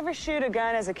 You ever shoot a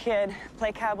gun as a kid?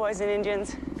 Play cowboys and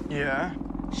Indians? Yeah?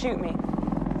 Shoot me.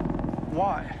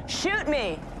 Why? Shoot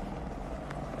me!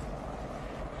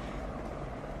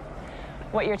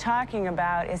 What you're talking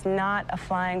about is not a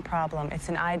flying problem. It's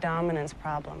an eye dominance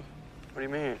problem. What do you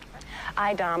mean?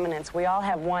 Eye dominance. We all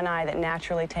have one eye that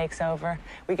naturally takes over.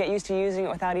 We get used to using it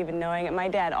without even knowing it. My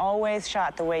dad always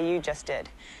shot the way you just did.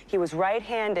 He was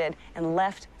right-handed and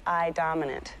left eye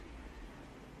dominant.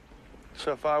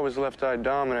 So if I was left eye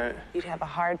dominant... You'd have a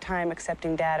hard time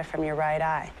accepting data from your right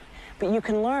eye. But you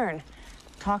can learn.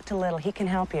 Talk to Little. He can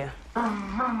help you. Daddy,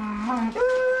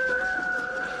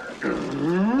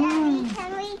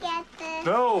 can we get this?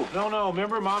 No.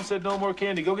 Remember, Mom said no more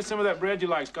candy. Go get some of that bread you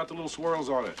like. It's got the little swirls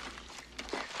on it.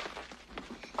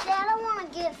 Dad, I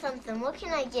want to get something. What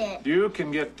can I get? You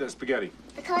can get spaghetti.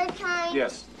 The colored kind?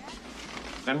 Yes.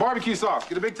 And barbecue sauce.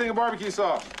 Get a big thing of barbecue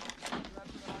sauce.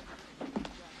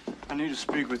 I need to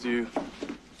speak with you.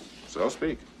 So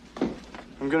speak.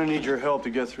 I'm gonna need your help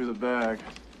to get through the bag.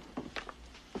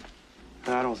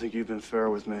 And I don't think you've been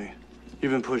fair with me.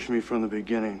 You've been pushing me from the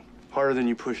beginning. Harder than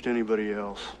you pushed anybody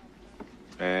else.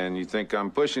 And you think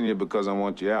I'm pushing you because I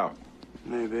want you out?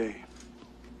 Maybe.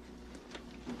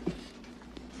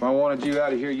 If I wanted you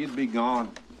out of here, you'd be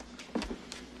gone.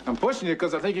 I'm pushing you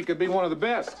because I think you could be one of the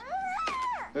best.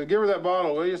 Give her that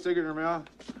bottle, will you? Stick it in her mouth.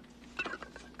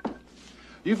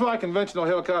 You fly conventional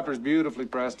helicopters beautifully,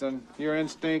 Preston. Your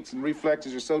instincts and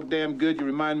reflexes are so damn good, you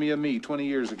remind me of me 20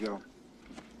 years ago.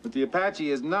 But the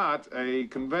Apache is not a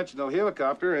conventional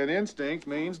helicopter, and instinct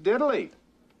means diddly.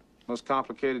 Most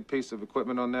complicated piece of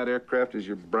equipment on that aircraft is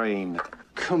your brain.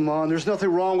 Come on, there's nothing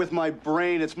wrong with my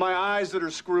brain. It's my eyes that are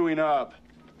screwing up.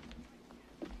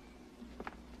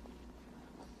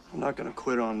 I'm not gonna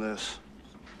quit on this.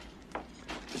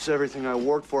 It's everything I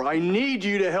worked for. I need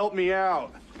you to help me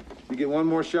out. You get one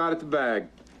more shot at the bag.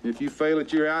 If you fail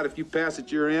it, you're out. If you pass it,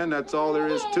 you're in. That's all there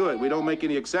is to it. We don't make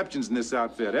any exceptions in this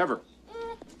outfit, ever.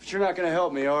 But you're not gonna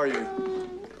help me, are you?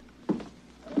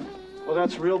 Well,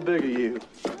 that's real big of you,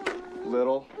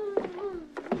 Little.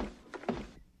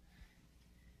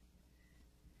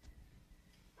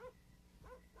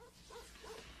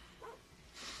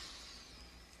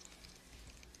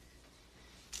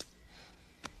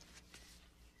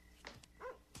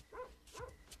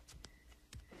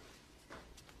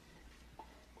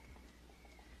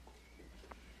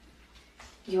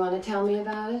 You want to tell me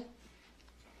about it?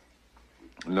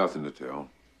 Nothing to tell.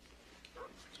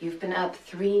 You've been up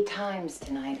 3 times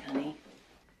tonight, honey.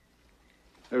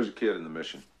 There was a kid in the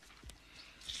mission.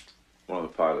 One of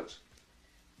the pilots.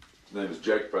 His name is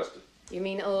Jake Preston. You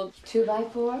mean old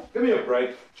 2x4? Give me a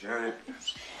break, Janet.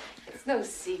 It's no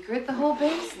secret. The whole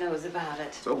base knows about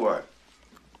it. So what?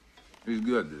 He's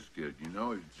good, this kid. You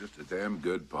know, he's just a damn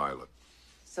good pilot.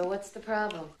 So what's the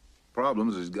problem? Problem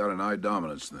is he's got an eye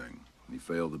dominance thing. He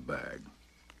failed the bag.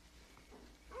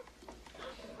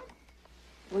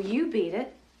 Well, you beat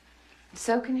it.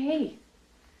 So can he.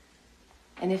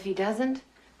 And if he doesn't,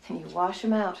 then you wash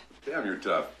him out. Damn, you're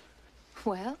tough.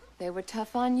 Well, they were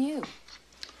tough on you.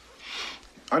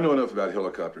 I know enough about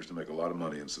helicopters to make a lot of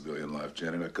money in civilian life,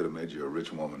 Janet. I could have made you a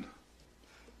rich woman.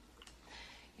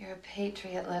 You're a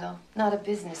patriot, Little, not a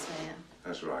businessman.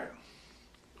 That's right.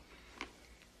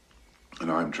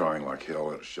 And I'm trying like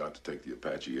hell at a shot to take the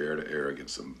Apache air to air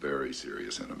against some very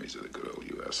serious enemies of the good old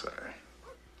USA.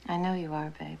 I know you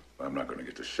are, babe. I'm not going to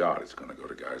get the shot. It's going to go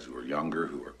to guys who are younger,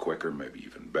 who are quicker, maybe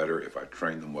even better, if I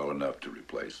train them well enough to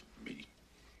replace me.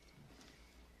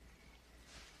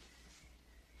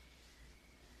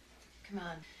 Come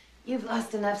on. You've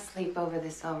lost enough sleep over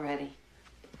this already.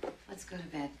 Let's go to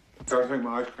bed. Can I take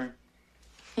my ice cream?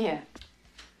 Yeah.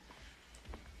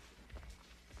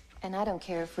 And I don't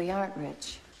care if we aren't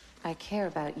rich. I care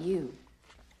about you.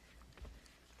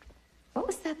 What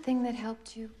was that thing that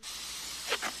helped you?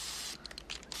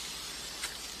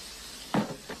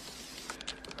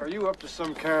 Are you up to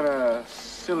some kind of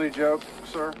silly joke,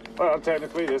 sir? Well,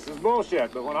 technically, this is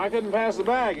bullshit, but when I couldn't pass the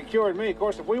bag, it cured me. Of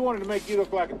course, if we wanted to make you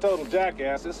look like a total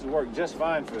jackass, this would work just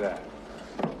fine for that.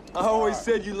 I always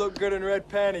said you look good in red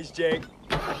panties, Jake.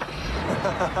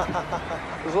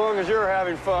 As long as you're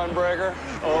having fun, Breaker.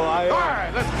 Oh, I am. All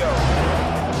right, let's go.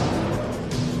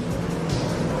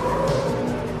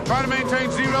 Try to maintain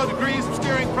 0 degrees of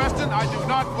steering, Preston. I do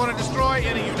not want to destroy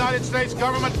any United States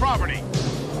government property.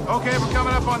 Okay, we're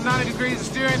coming up on 90 degrees of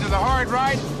steering to the hard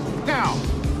right. Now.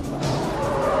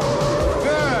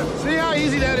 Good. See how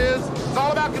easy that is? It's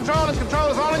all about control, and control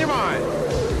is all in your mind.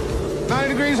 90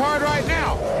 degrees hard right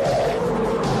now.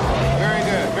 Very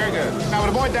good, very good. Now,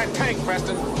 avoid that tank,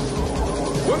 Preston.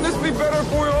 Wouldn't this be better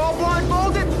if we were all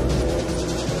blindfolded?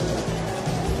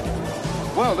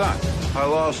 Well done. I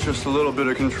lost just a little bit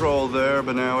of control there,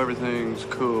 but now everything's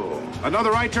cool.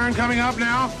 Another right turn coming up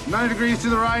now. 90 degrees to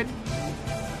the right.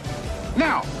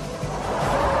 Now.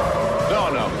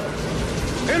 No.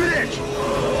 In the ditch.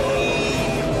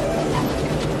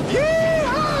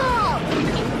 Yeehaw!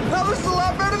 Now this is a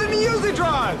lot better than you usually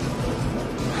drive.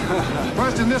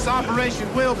 Preston, this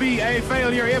operation will be a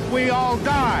failure if we all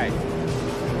die.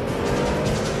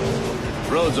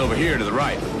 Road's over here to the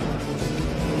right.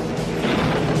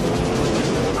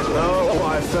 Oh,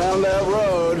 I found that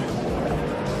road.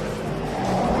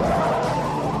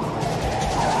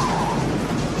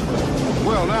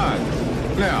 Well done.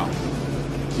 Now,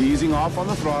 easing off on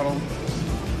the throttle.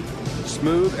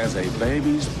 Smooth as a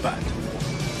baby's butt.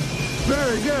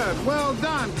 Very good. Well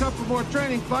done. Couple more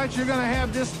training flights. You're going to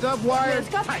have this stuff wired. It's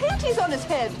got panties on his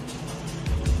head.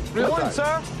 Good morning,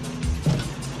 sir.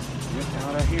 Get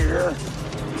out of here.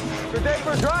 Good day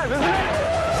for a drive, isn't it?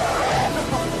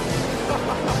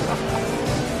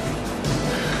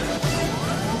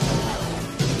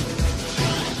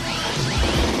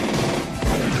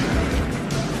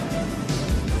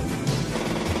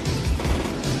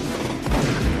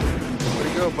 Way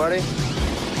to go, buddy.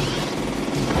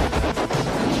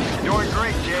 Doing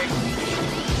great, Jake.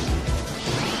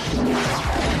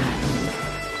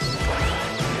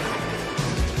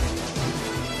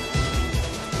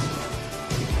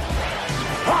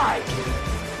 Hi!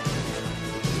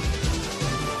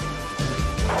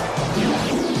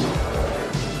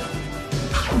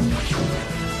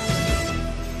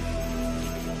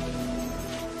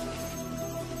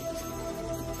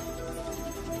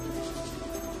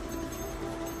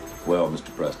 Well,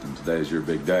 Mr. Preston, today's your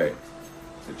big day.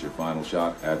 It's your final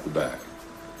shot at the bag.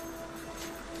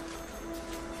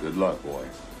 Good luck, boy.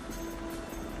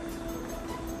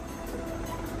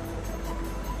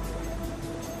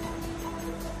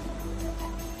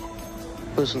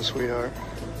 Listen, sweetheart.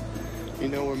 You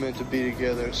know we're meant to be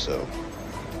together, so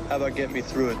how about getting me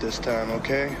through it this time,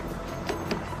 okay?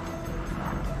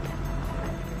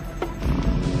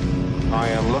 I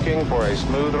am looking for a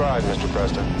smooth ride, Mr.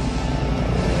 Preston.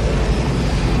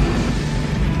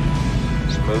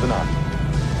 Smooth enough.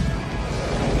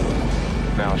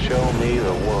 Now show me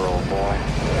the world, boy.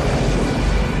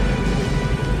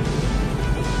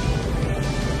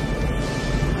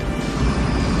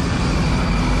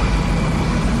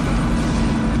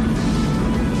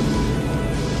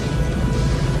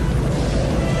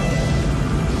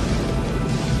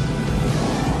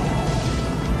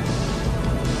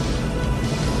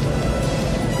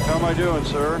 How am I doing,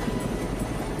 sir?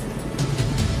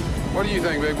 What do you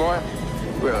think, big boy?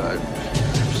 Well, I'd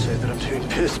say that I'm doing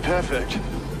piss perfect.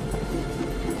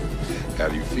 How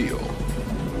do you feel?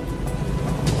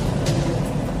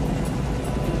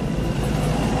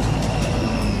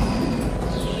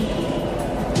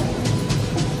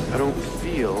 I don't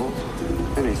feel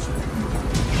anything.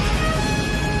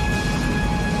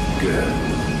 Good.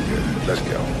 Let's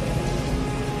go.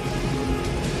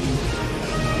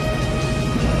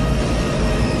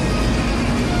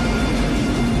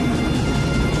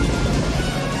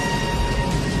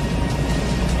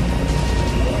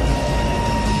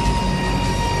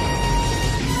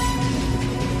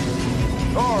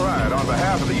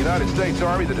 behalf of the United States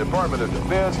Army, the Department of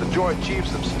Defense, the Joint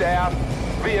Chiefs of Staff,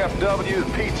 VFW,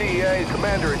 PTA,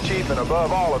 Commander-in-Chief, and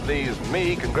above all of these,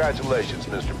 me, congratulations,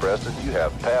 Mr. Preston. You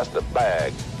have passed the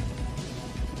bag.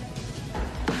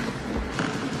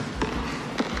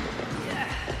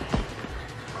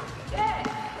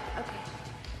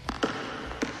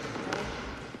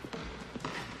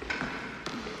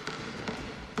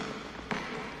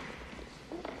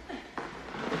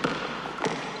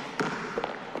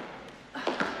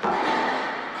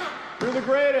 You're the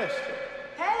greatest.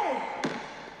 Hey.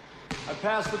 I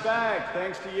passed the bag,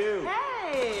 thanks to you.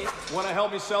 Hey. Want to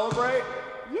help me celebrate?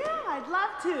 Yeah, I'd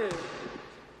love to.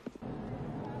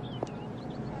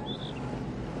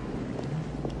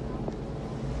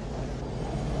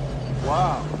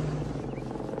 Wow.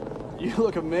 You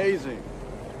look amazing.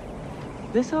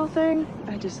 This whole thing,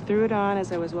 I just threw it on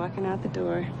as I was walking out the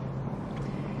door.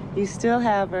 You still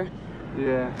have her.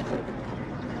 Yeah.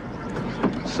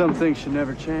 Some things should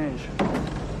never change.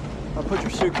 I'll put your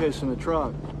suitcase in the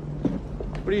trunk.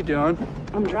 What are you doing?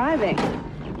 I'm driving.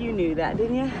 You knew that,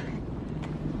 didn't you?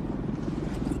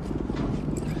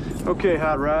 Okay,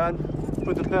 Hot Rod.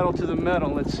 Put the pedal to the metal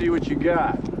and let's see what you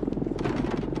got.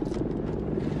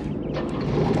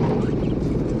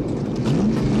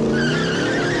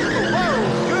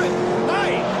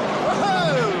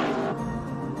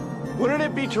 Wouldn't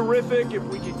it be terrific if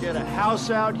we could get a house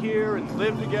out here and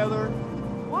live together?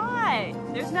 Why?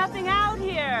 There's nothing out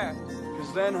here.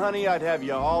 Because then, honey, I'd have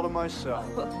you all to myself.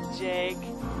 Oh, Jake.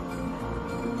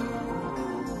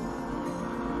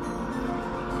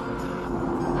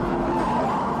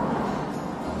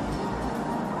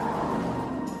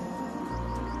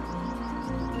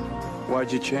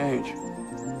 Why'd you change?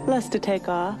 Less to take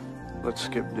off. Let's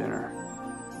skip dinner.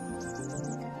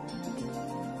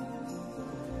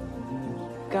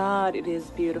 God, it is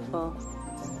beautiful.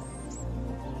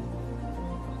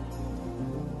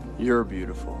 You're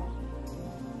beautiful.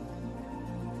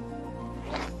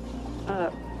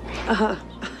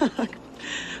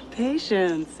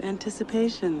 Patience,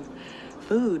 anticipation,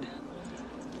 food.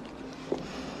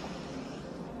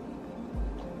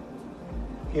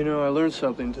 You know, I learned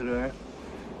something today.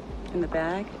 In the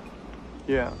bag?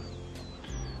 Yeah.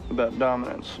 About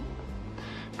dominance.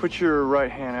 Put your right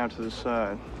hand out to the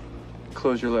side.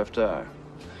 Close your left eye.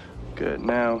 Good.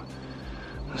 Now,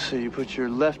 let's see. You put your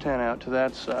left hand out to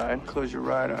that side. Close your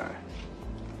right eye.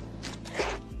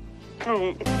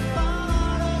 Oh.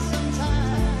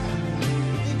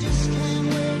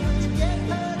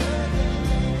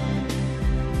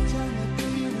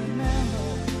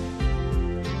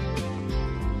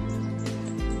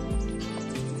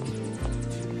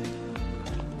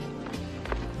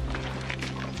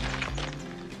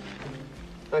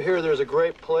 I hear there's a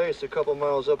great place a couple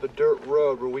miles up a dirt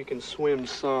road where we can swim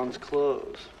sans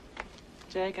clothes.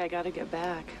 Jake, I gotta get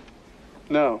back.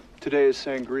 No, today is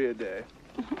Sangria Day.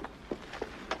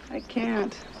 I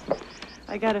can't.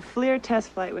 I got a FLIR test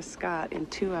flight with Scott in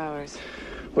 2 hours.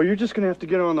 Well, you're just gonna have to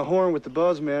get on the horn with the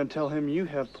buzzman and tell him you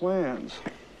have plans.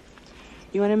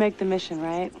 You want to make the mission,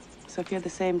 right? So if you had the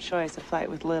same choice, a flight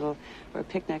with Little or a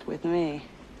picnic with me,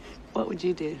 what would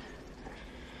you do?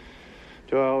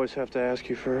 Do I always have to ask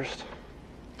you first?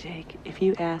 Jake, if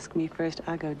you ask me first,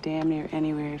 I'll go damn near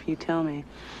anywhere. If you tell me,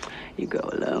 you go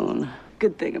alone.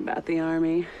 Good thing about the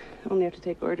Army. I only have to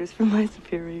take orders from my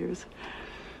superiors.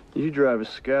 You drive a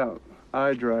Scout.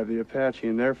 I drive the Apache,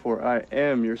 and therefore I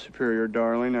am your superior,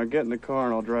 darling. Now get in the car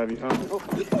and I'll drive you home.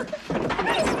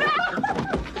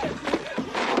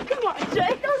 Come on,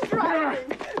 Jake, I'm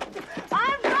driving.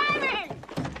 I'm driving.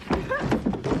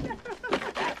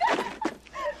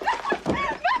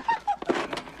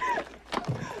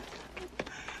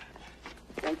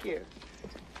 Thank you.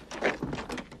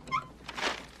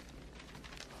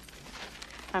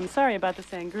 I'm sorry about the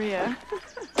sangria.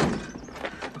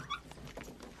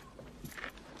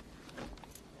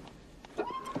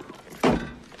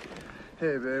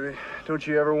 Hey, baby, don't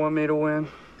you ever want me to win?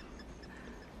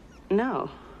 No.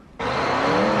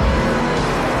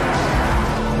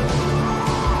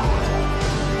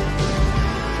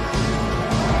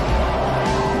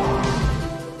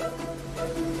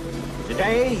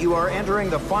 Today, you are entering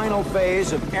the final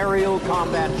phase of aerial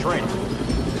combat training.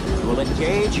 You will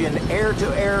engage in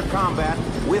air-to-air combat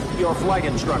with your flight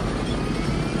instructor.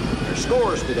 Your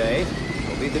scores today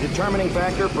will be the determining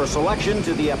factor for selection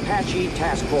to the Apache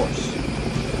Task Force.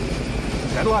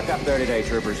 Good luck up there today,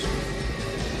 troopers.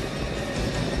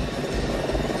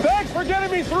 Thanks for getting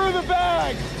me through the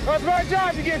bag. It's my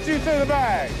job to get you through the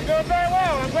bag. You're doing very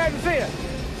well. I'm glad to see it.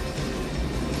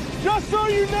 Just so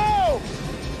you know,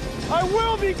 I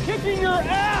will be kicking your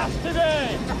ass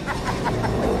today!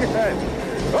 Good.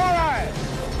 All right.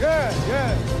 Good,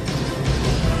 good.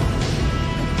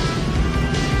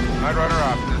 Night Runner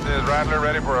up. This is Rattler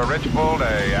ready for a rich full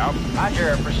day. Out.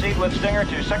 Roger. Proceed with Stinger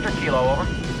to Sector Kilo, over.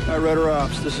 Night Raider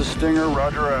Ops, this is Stinger.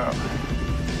 Roger out.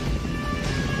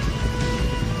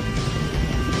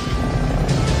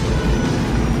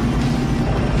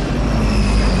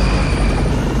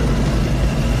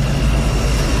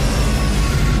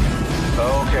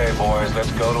 Okay, boys,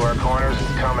 let's go to our corners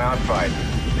and come out fighting.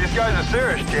 These guys are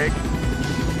serious, Jake.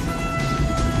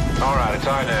 All right, it's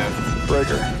high noon.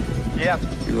 Breaker. Yeah.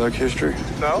 You like history?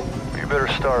 No? You better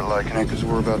start liking it, because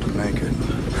we're about to make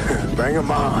it. Bring 'em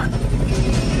on.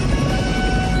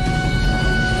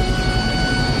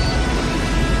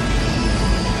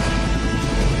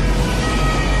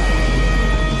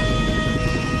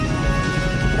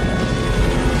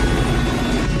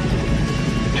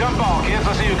 Jump ball, kids.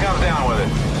 Let's see who comes down with it.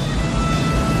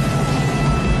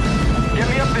 Get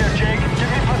me up there, Jake. Give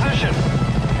me position.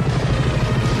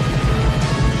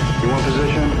 You want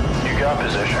position? You got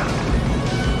position.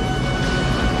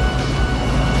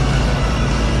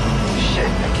 Shit,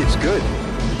 that kid's good.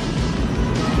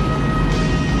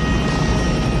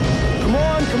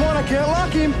 Come on, I can't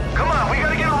lock him. Come on, we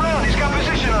gotta get around. He's got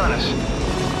position on us.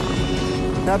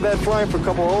 Not bad flying for a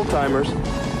couple old-timers.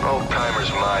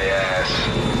 Old-timers, my ass.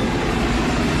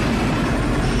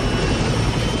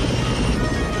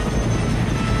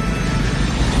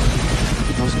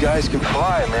 Those guys can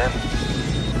fly, man.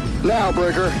 Now,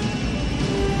 Breaker.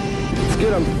 Let's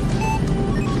get him.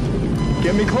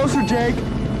 Get me closer, Jake.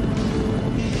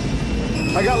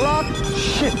 I got locked.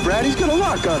 Shit, Brad, he's gonna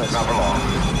lock on us. Not for long.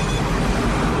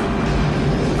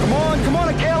 Come on,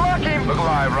 I can't lock him. Look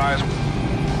alive, Rise.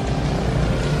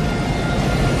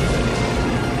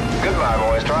 Goodbye,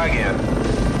 boys. Try again.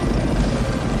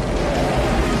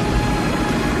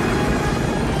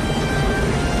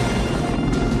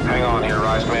 Hang on here,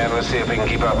 Rice Man. Let's see if we can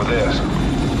keep up with this.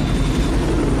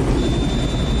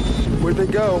 Where'd they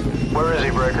go? Where is he,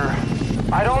 Breaker?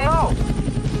 I don't know.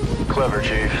 Clever,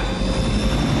 Chief.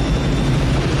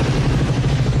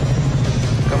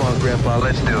 Come on, Grandpa,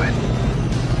 let's do it.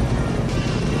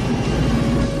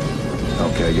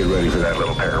 Okay, get ready for that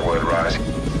little pair of wood, Rice.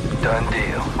 Done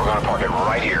deal. We're gonna park it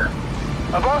right here.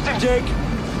 I lost him, Jake.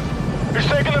 He's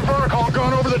taking the vertical and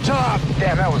going over the top.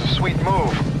 Damn, that was a sweet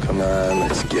move. Come on,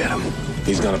 let's get him.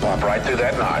 He's gonna pop right through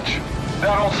that notch.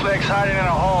 That old snake's hiding in a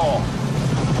hole.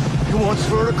 He wants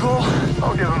vertical?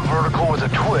 I'll give him vertical with a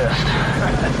twist.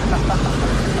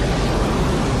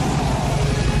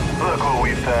 Look what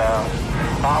we found.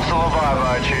 Hostile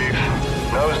bye-bye, Chief.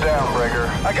 Nose down, Breaker.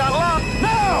 I got locked.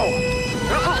 No!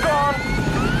 Missile's gone.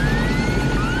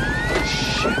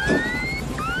 Shit.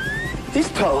 He's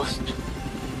toast.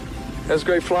 That's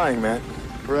great flying, man.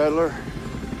 Rattler,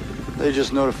 they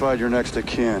just notified your next of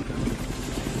kin.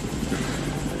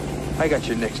 I got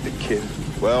your next of kin.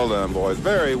 Well done, boys.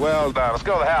 Very well done. Let's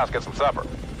go to the house, get some supper.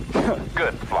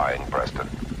 Good flying, Preston.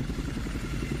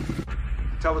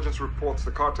 Intelligence reports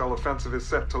the cartel offensive is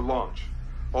set to launch.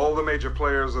 All the major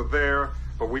players are there,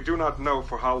 but we do not know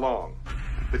for how long.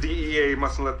 The DEA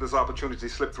mustn't let this opportunity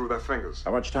slip through their fingers.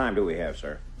 How much time do we have,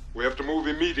 sir? We have to move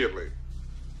immediately.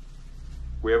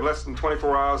 We have less than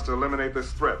 24 hours to eliminate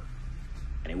this threat.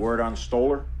 Any word on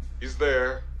Stoller? He's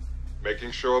there,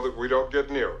 making sure that we don't get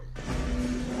near him.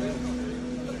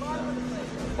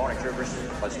 Morning, troopers.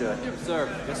 Let's do it. Yes, sir.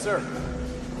 Yes, sir.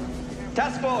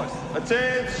 Task force,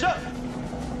 attention!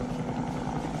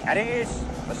 At ease.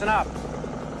 Listen up.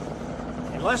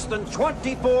 In less than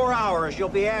 24 hours, you'll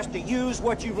be asked to use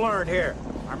what you've learned here.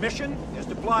 Our mission is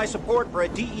to supply support for a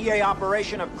DEA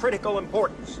operation of critical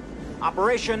importance.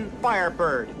 Operation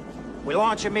Firebird. We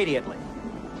launch immediately.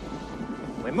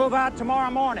 We move out tomorrow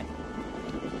morning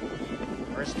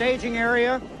for a staging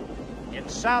area in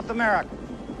South America.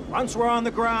 Once we're on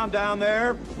the ground down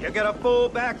there, you get a full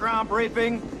background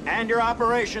briefing and your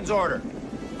operations order.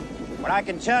 What I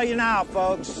can tell you now,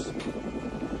 folks,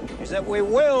 is that we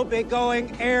will be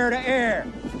going air to air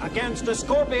against a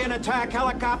Scorpion attack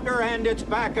helicopter and its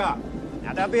backup.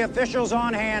 Now, there'll be officials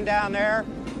on hand down there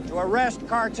to arrest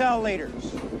cartel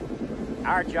leaders.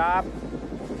 Our job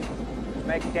is to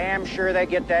make damn sure they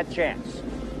get that chance.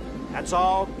 That's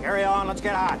all. Carry on. Let's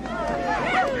get hot.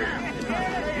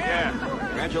 Yeah.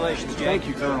 Congratulations, Jake. Thank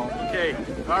you, Colonel. Okay.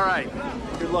 All right.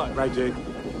 Good luck. Right, Jake.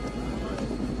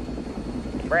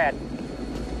 Brad,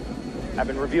 I've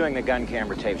been reviewing the gun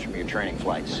camera tapes from your training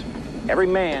flights. Every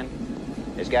man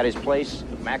has got his place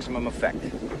of maximum effect.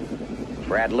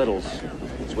 Brad Littles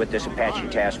is with this Apache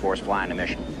task force flying the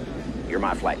mission. You're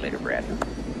my flight leader, Brad.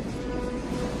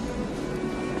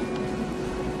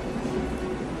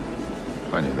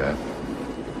 I knew that.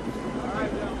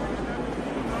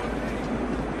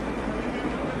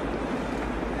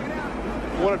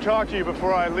 I want to talk to you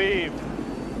before I leave.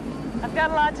 I've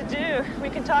got a lot to do. We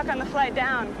can talk on the flight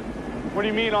down. What do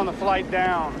you mean on the flight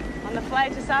down? On the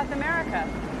flight to South America.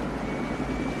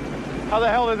 How the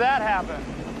hell did that happen?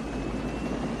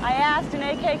 I asked and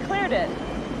AK cleared it.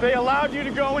 They allowed you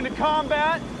to go into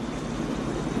combat?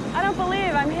 I don't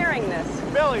believe I'm hearing this.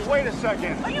 Billy, wait a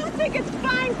second. Oh, you think it's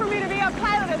fine for me to be a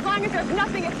pilot as long as there's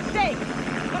nothing at stake?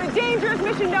 But a dangerous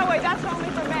mission, no way. That's only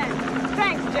for men.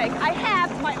 Thanks, Jake. I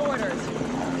have my orders.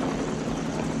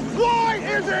 Why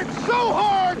is it so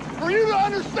hard for you to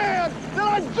understand that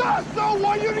I just don't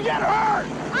want you to get hurt?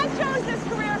 I chose this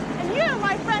career, and you,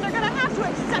 my friend, are going to have to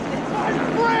accept it. My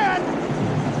friend!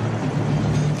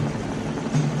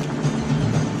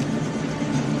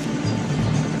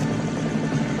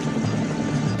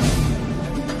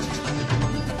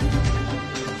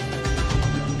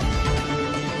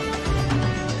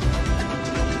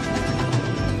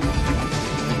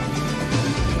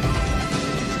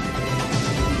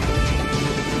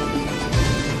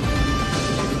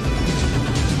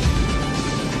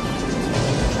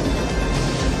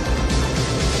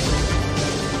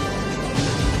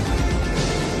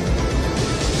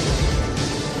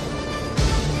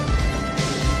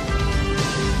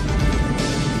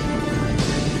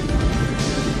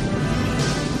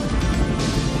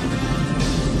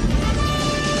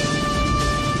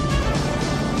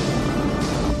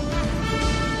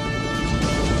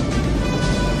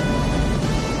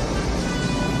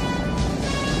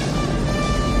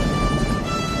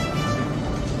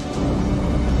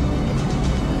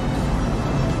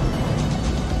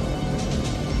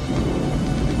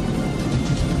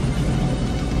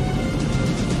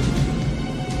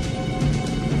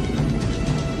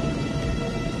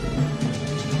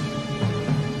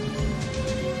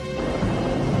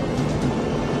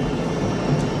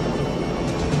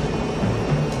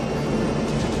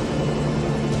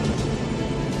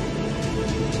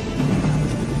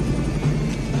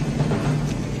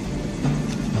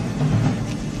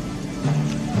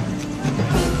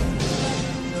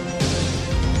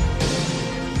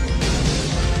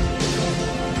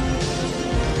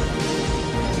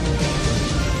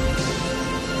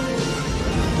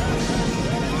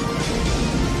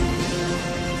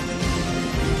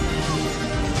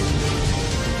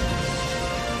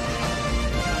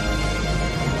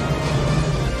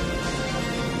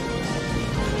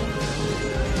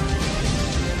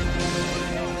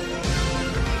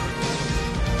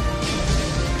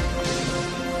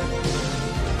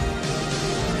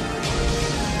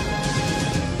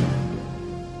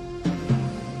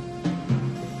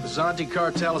 The Zonte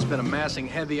cartel has been amassing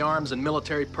heavy arms and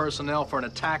military personnel for an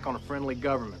attack on a friendly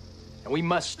government, and we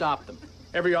must stop them.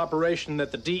 Every operation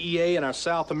that the DEA and our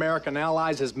South American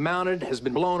allies has mounted has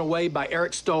been blown away by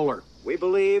Eric Stoller. We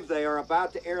believe they are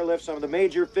about to airlift some of the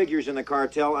major figures in the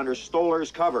cartel under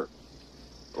Stoller's cover.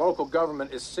 The local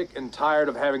government is sick and tired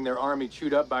of having their army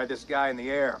chewed up by this guy in the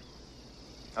air.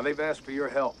 Now, they've asked for your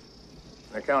help.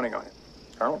 They're counting on it.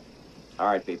 Colonel? All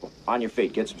right, people. On your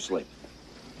feet. Get some sleep.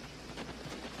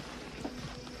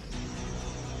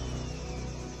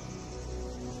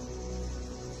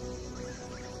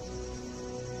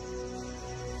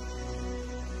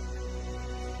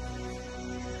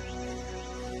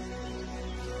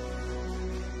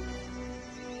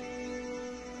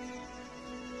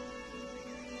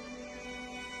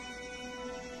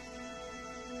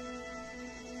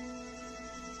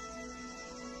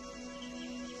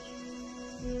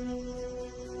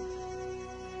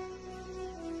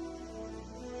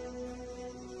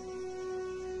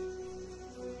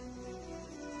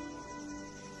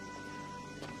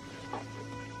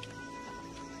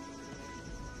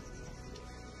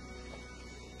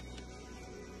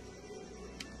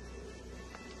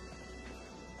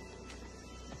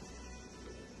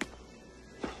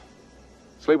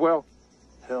 Sleep well?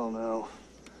 Hell no.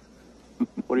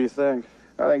 What do you think?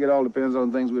 I think it all depends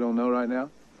on things we don't know right now.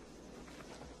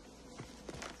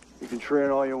 You can train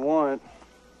all you want.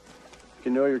 You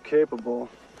know you're capable.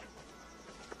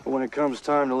 But when it comes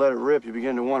time to let it rip, you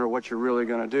begin to wonder what you're really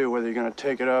gonna do, whether you're gonna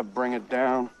take it up, bring it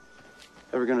down.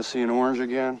 Ever gonna see an orange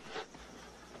again?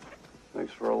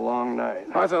 Makes for a long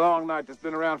night. That's a long night that's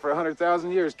been around for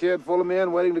 100,000 years, kid, full of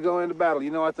men waiting to go into battle. You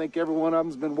know, I think every one of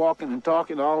them's been walking and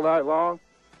talking all night long.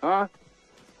 Huh?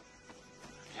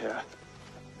 Yeah.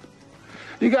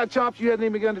 You got chops you hadn't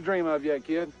even begun to dream of yet,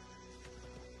 kid.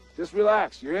 Just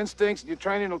relax. Your instincts and your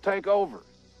training will take over.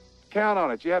 Count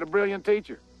on it. You had a brilliant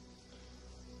teacher.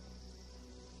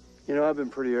 You know, I've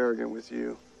been pretty arrogant with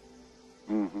you.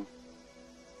 Mm-hmm.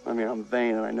 I I mean, I'm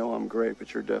vain and I know I'm great,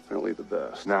 but you're definitely the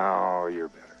best. No, you're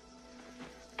better.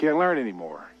 Can't learn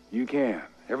anymore. You can.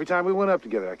 Every time we went up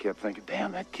together, I kept thinking,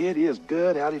 damn, that kid is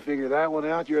good. How'd he figure that one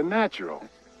out? You're a natural.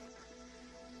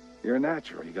 You're a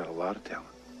natural. You got a lot of talent.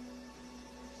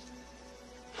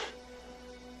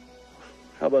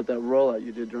 How about that rollout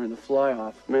you did during the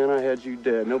fly-off? Man, I had you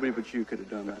dead. Nobody but you could have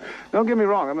done that. Don't get me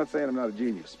wrong. I'm not saying I'm not a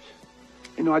genius.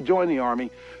 You know, I joined the Army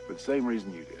for the same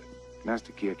reason you did. And that's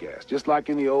to kick ass. Just like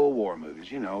in the old war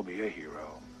movies, you know, be a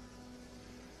hero.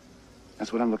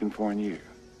 That's what I'm looking for in you.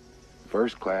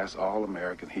 First-class,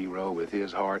 all-American hero with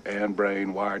his heart and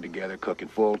brain wired together, cooking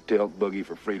full-tilt boogie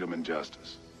for freedom and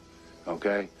justice.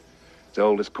 Okay? It's the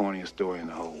oldest, corniest story in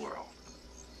the whole world.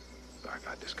 By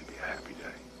God, this could be a happy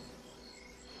day.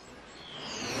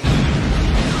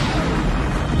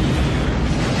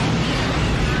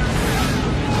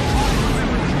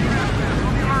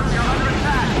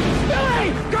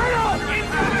 Billy! Colonel!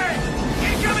 Incoming!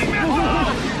 Incoming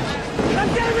missile!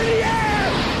 Let's get him in the air!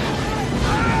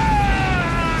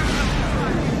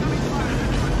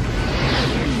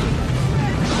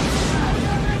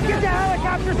 Get the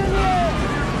helicopters in the air!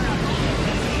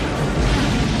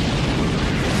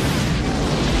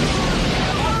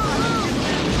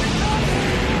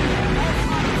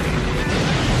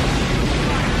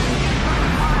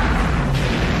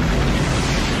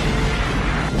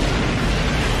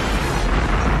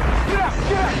 Get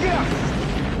up!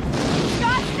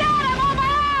 God's dead! I'm on my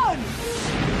own!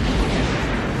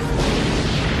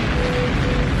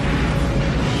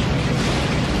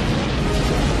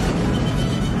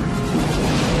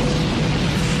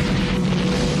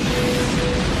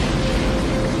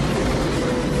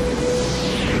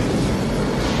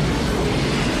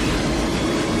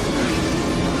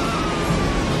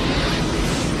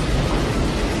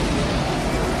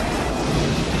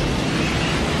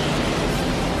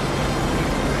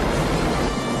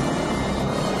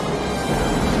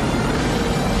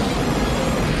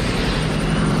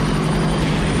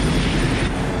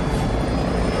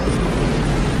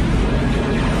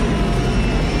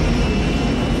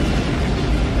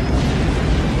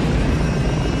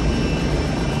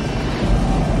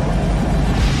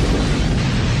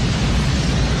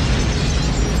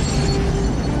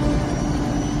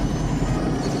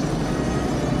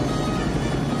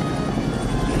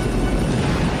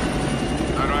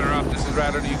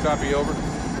 Copy, over.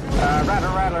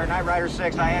 Rattler, Knight Rider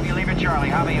 6. I have you leave at Charlie.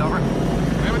 How me, over?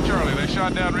 Leave at Charlie. They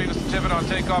shot down Rivas and Tippett on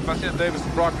takeoff. I sent Davis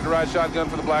and Proctor to ride shotgun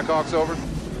for the Blackhawks, over.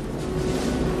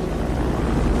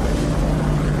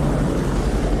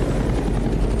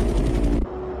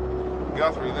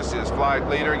 Guthrie, this is Flight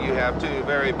Leader. You have two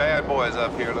very bad boys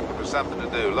up here looking for something to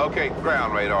do. Locate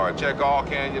ground radar. Check all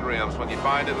canyon rims. When you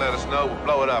find it, let us know. We'll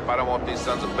blow it up. I don't want these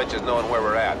sons of bitches knowing where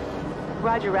we're at.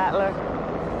 Roger, Rattler.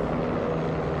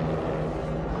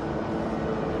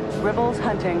 Rebels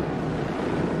hunting.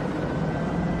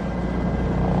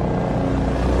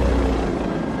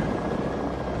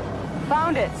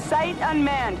 Found it. Site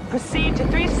unmanned. Proceed to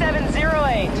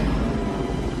 3708.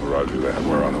 Roger that.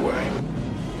 We're on the way.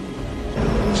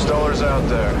 Stoller's out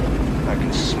there. I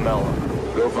can smell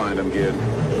him. Go find him, kid.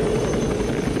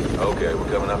 Okay, we're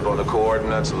coming up on the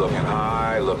coordinates. Looking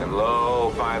high, looking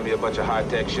low. Find me a bunch of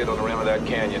high-tech shit on the rim of that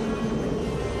canyon.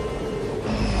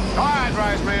 All right,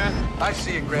 Rise Man. I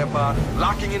see it, Grandpa.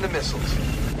 Locking in the missiles.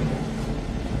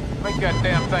 Make that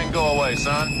damn thing go away,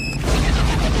 son.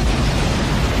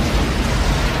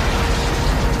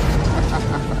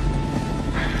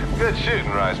 Good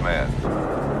shooting, Rise Man.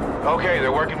 Okay,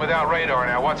 they're working without radar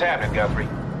now. What's happening, Guthrie?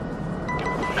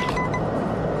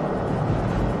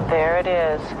 There it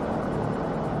is.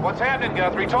 What's happening,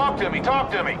 Guthrie? Talk to me. Talk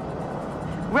to me.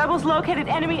 Rebels located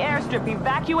enemy airstrip.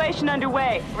 Evacuation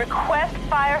underway. Request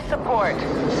fire support.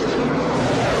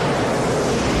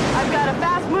 I've got a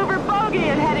fast mover bogey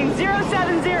at heading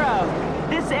 070.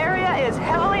 This area is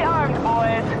heavily armed,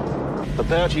 boys.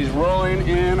 Apache's rolling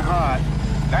in hot.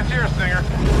 That's your Stinger.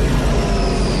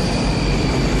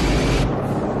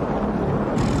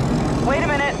 Wait a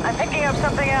minute. I'm picking up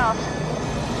something else.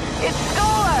 It's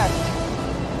Stoller!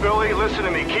 Billy, listen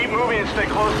to me. Keep moving and stay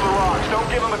close to the rocks. Don't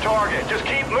give them a target. Just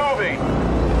keep moving.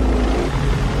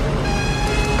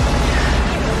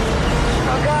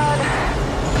 Oh, God.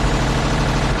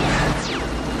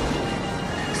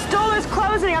 Stoller's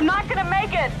closing. I'm not gonna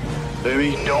make it.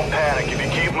 Baby, don't panic. If you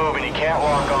keep moving, you can't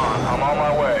lock on. I'm on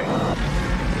my way.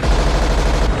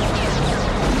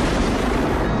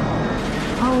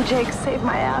 Oh, Jake, save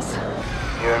my ass.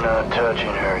 You're not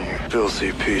touching her, you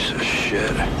filthy piece of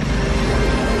shit.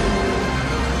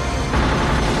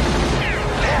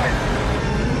 Damn it!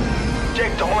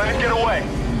 Jake, don't let it get away.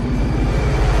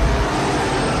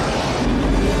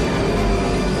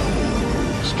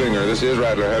 Stinger, this is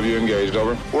Rattler. Have you engaged?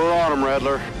 Over. We're on him,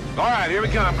 Rattler. All right, here we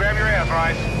come. Grab your ass,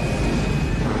 Rice.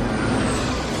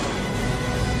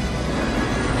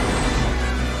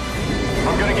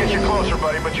 I'm gonna get you closer,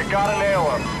 buddy, but you gotta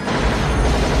nail him.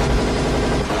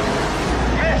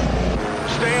 Miss!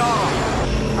 Stay on him.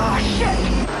 Ah, shit!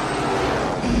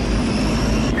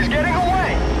 He's getting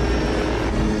away!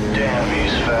 Damn,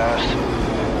 he's fast.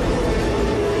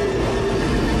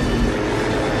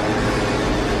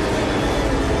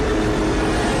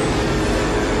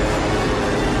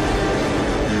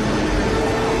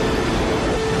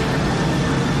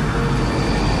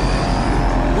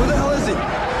 Where the hell is he?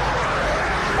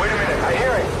 Wait a minute, I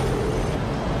hear him.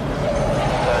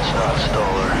 That's not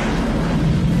Stoller.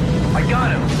 I got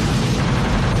him.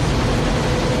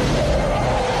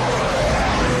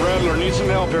 Rattler, need some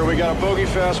help here. We got a bogey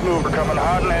fast mover coming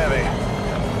hot and heavy.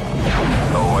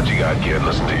 Oh, what you got, kid?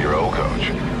 Listen to your old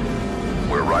coach.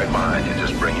 We're right behind you.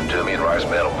 Just bring him to me and Rice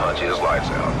Man will punch his lights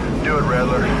out. Do it,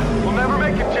 Rattler. We'll never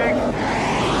make it, Jake.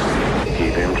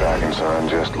 Keep him tracking, son.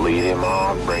 Just lead him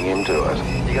on. Bring him to us.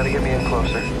 You gotta get me in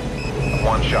closer.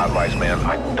 One shot, Rice Man.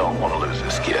 I don't want to lose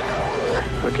this kid.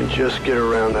 We can just get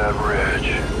around that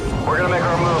ridge. We're gonna make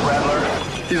our move, Rattler.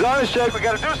 He's on his, Jake. We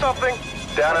gotta do something.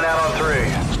 Down and out on 3.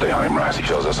 Stay on him, Rice. He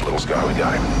shows us a little scar. We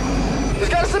got him. He's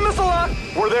got us a missile lock.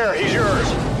 We're there. He's yours.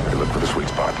 Hey, look for the sweet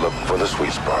spot. Look for the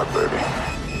sweet spot, baby.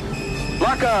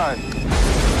 Lock on.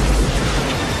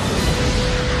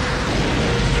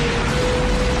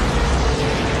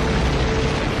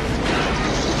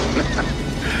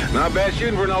 Not bad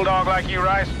shooting for an old dog like you,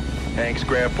 Rice. Thanks,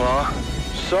 Grandpa.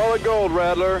 Solid gold,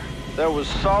 Rattler. That was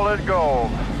solid gold.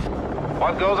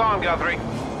 What goes on, Guthrie?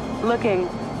 Looking.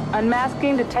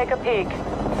 Unmasking to take a peek.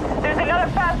 There's another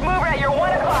fast mover at your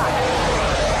 1 o'clock.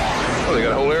 Oh, they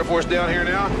got a whole Air Force down here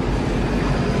now?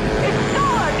 It's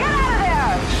Stoller! Get out of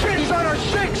there! Shit, he's on our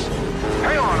 6!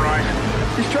 Hang on, Rice.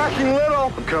 He's tracking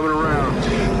little. I'm coming around.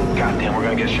 Goddamn, we're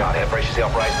gonna get shot at. Brace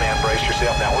yourself, Rice Man. Brace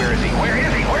yourself. Now, where is he? Where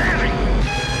is he? Where is he?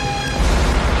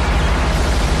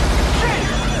 Shit!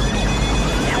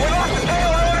 We lost the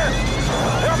tail rotor!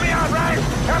 Help me out, Rice!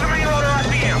 How's the main rotor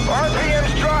RPM?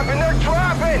 RPM's dropping. They're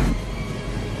dropping!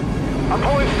 I'm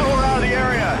pulling Stoller out of the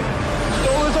area.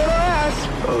 Stoller's on our ass.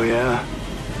 Oh, yeah?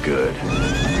 Good.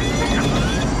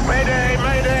 Mayday,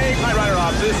 mayday. Night Rider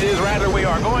Ops, this is Rattler. We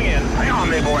are going in. Hang on,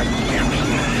 there, boy.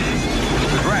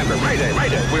 This is Rattler. Mayday,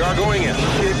 mayday. We are going in.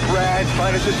 Shit, Brad.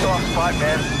 Find us a soft spot,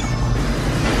 man.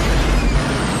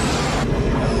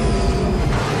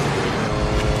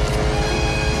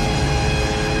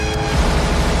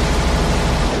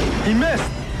 He missed.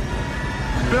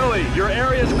 Billy, your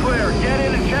area's clear. Get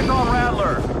in and check on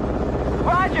Rattler.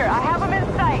 Roger, I have them in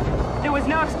sight. There was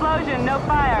no explosion, no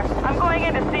fire. I'm going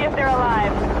in to see if they're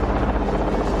alive.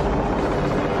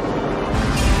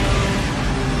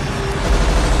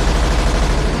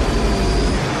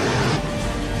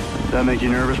 That make you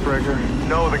nervous, Breaker?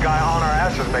 No, the guy on our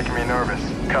ass is making me nervous.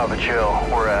 Cop and chill.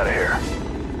 We're out of here.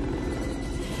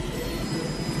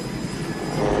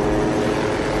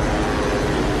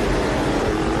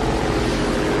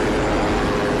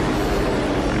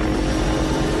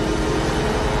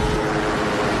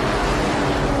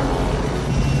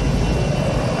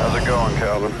 Going,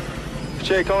 Calvin.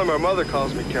 Jake, only my mother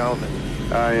calls me Calvin.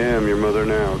 I am your mother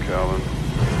now, Calvin.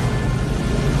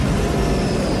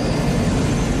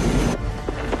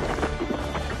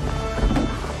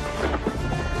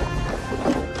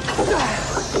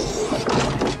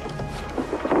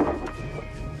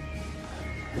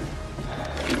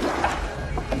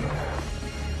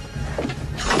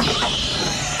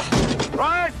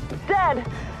 Right! Dead!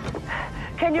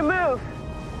 Can you move?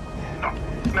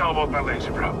 No, both my legs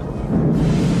are broke.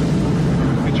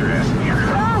 Get your ass in here.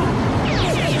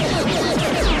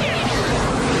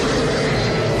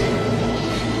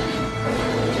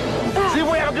 See if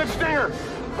we have a good stinger.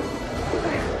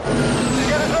 He's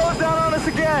gonna throw us down on us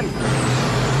again.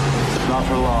 Not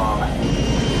for long.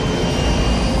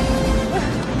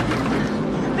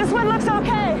 This one looks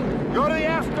okay. Go to the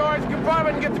aft storage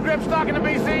compartment and get the grip stock in the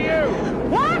BCU.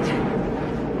 What?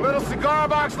 Little cigar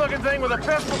box looking thing with a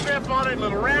pistol grip on it,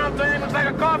 little round thing, looks like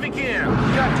a coffee can.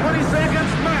 You got 20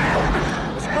 seconds,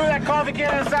 max. Screw that coffee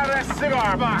can inside of that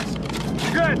cigar box.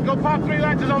 Good, go pop 3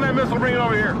 latches on that missile, bring it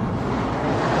over here.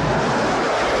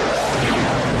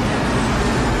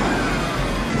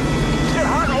 Get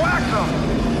hot and wax them.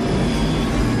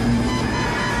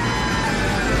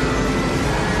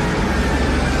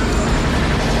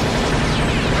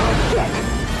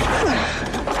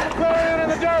 Throw it in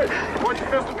the dirt. Point the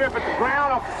pistol grip at the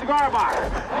ground off the cigar box.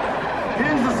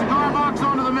 Hinge the cigar firebox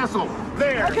onto the missile.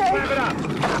 There, Okay. slap it up.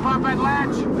 Pop that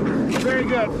latch. Very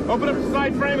good. Open up the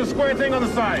side frame and square thing on the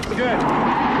side. Good.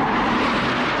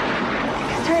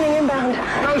 Turning inbound.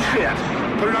 No shit.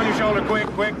 Put it on your shoulder quick,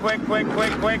 quick, quick, quick,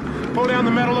 quick, quick. Pull down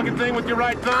the metal-looking thing with your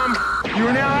right thumb. You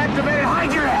are now activated.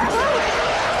 Hide your ass.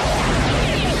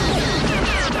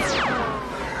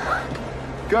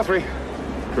 Guthrie,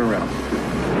 turn around.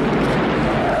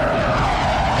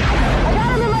 I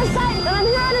got him in my sight, and I'm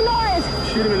hearing a noise.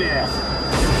 Shoot him in the ass.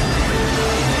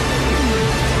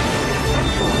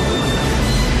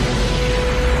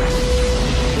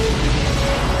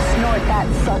 Snort that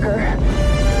sucker.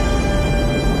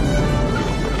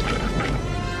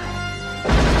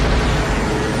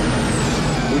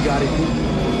 We got it.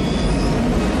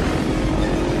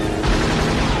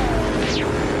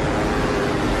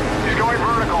 He's going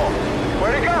vertical.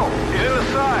 Where'd he go? He's in the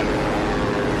sun.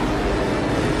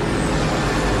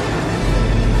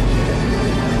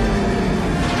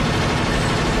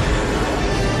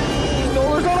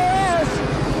 Stolar's on our ass.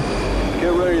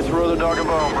 Get ready to throw the dog a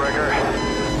bone, Breaker.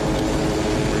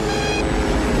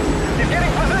 He's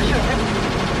getting position.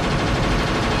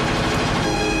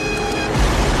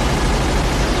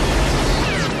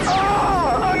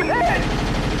 Oh, I'm hit!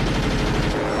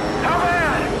 How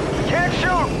bad? Can't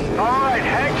shoot. All right,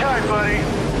 hang tight, buddy.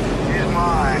 He's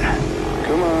mine.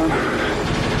 Come on.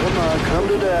 Come on, come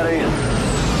to Daddy.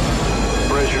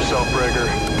 Brace yourself, Breaker.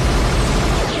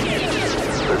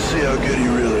 Let's see how good he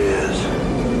really is.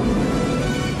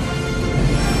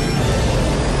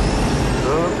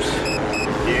 Oops.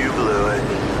 You blew it.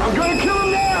 I'm gonna kill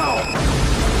him now!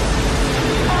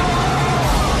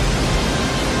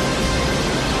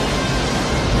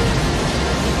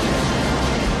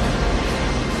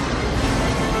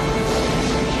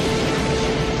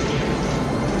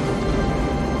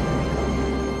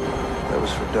 That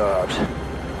was for Dobbs.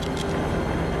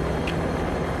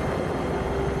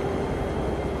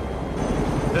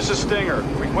 This is Stinger.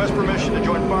 Request permission to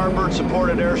join Firebird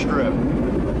supported airstrip.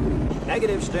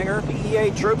 Negative, Stinger.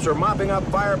 DEA troops are mopping up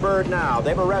Firebird now.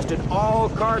 They've arrested all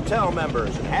cartel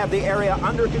members and have the area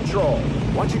under control.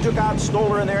 Once you took out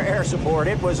Stolar and their air support,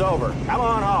 it was over. Come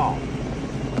on, Hall.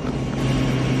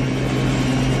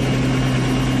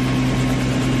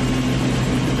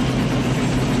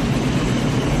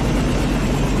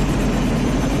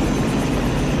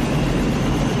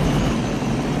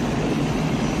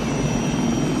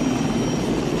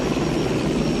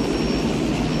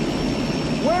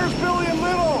 Where's Billy and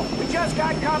Little? We just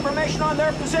got confirmation on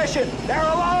their position. They're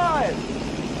alive.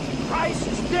 Price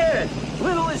is dead.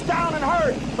 Little is down and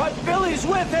hurt, but Billy's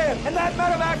with him, and that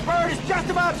medevac bird is just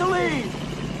about to leave.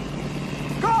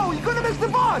 Go! You're gonna miss the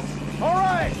bus! All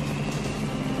right.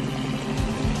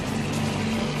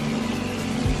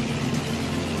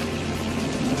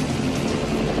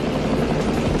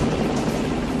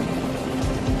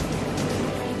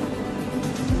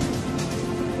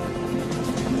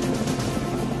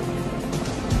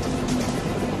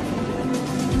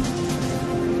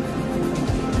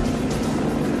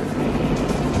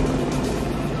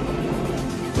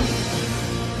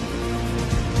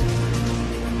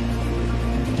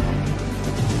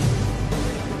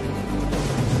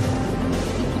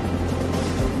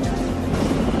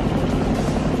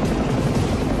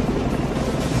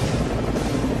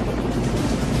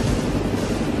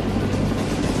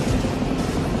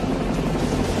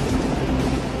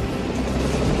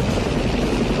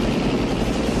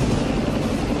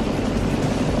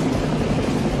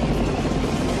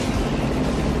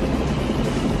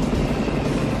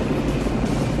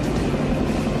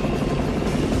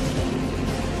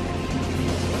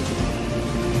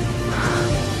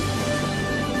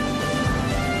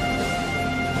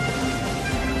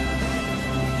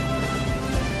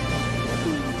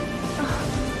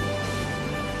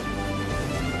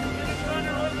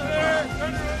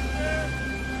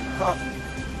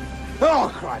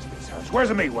 Oh, Christ, where's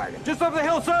the meat wagon? Just up the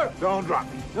hill, sir. Don't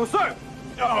drop me. No, sir.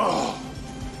 Oh,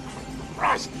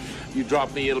 Christ. You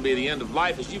drop me, it'll be the end of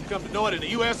life as you've come to know it in the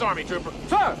U.S. Army, trooper.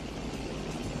 Sir!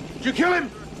 Did you kill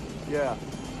him? Yeah.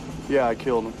 Yeah, I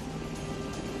killed him.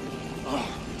 Oh,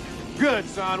 good,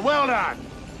 son. Well done.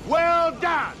 Well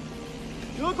done.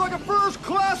 You look like a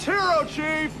first-class hero,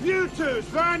 Chief. You too,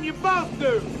 son. You both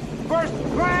do. First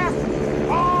class,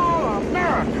 all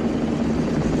American.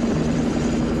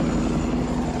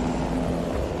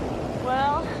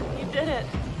 Well, you did it.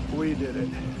 We did it.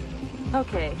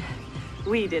 Okay,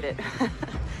 we did it.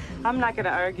 I'm not gonna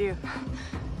argue.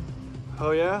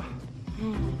 Oh, yeah?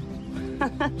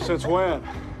 Since when?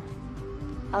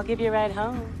 I'll give you a ride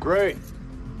home. Great.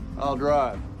 I'll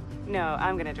drive. No,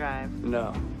 I'm gonna drive.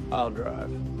 No, I'll drive.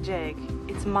 Jake,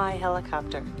 it's my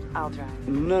helicopter. I'll drive.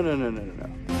 No.